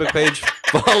to our Facebook page?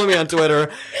 Follow me on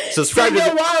Twitter. Subscribe to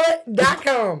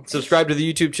SingleWallet.com. subscribe to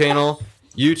the YouTube channel,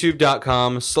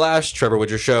 youtube.com/Trevor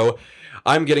Widger Show.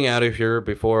 I'm getting out of here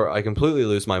before I completely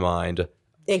lose my mind.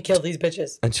 And kill these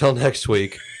bitches. Until next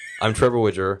week, I'm Trevor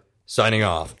Widger, signing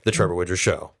off. The Trevor Widger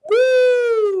Show. Woo!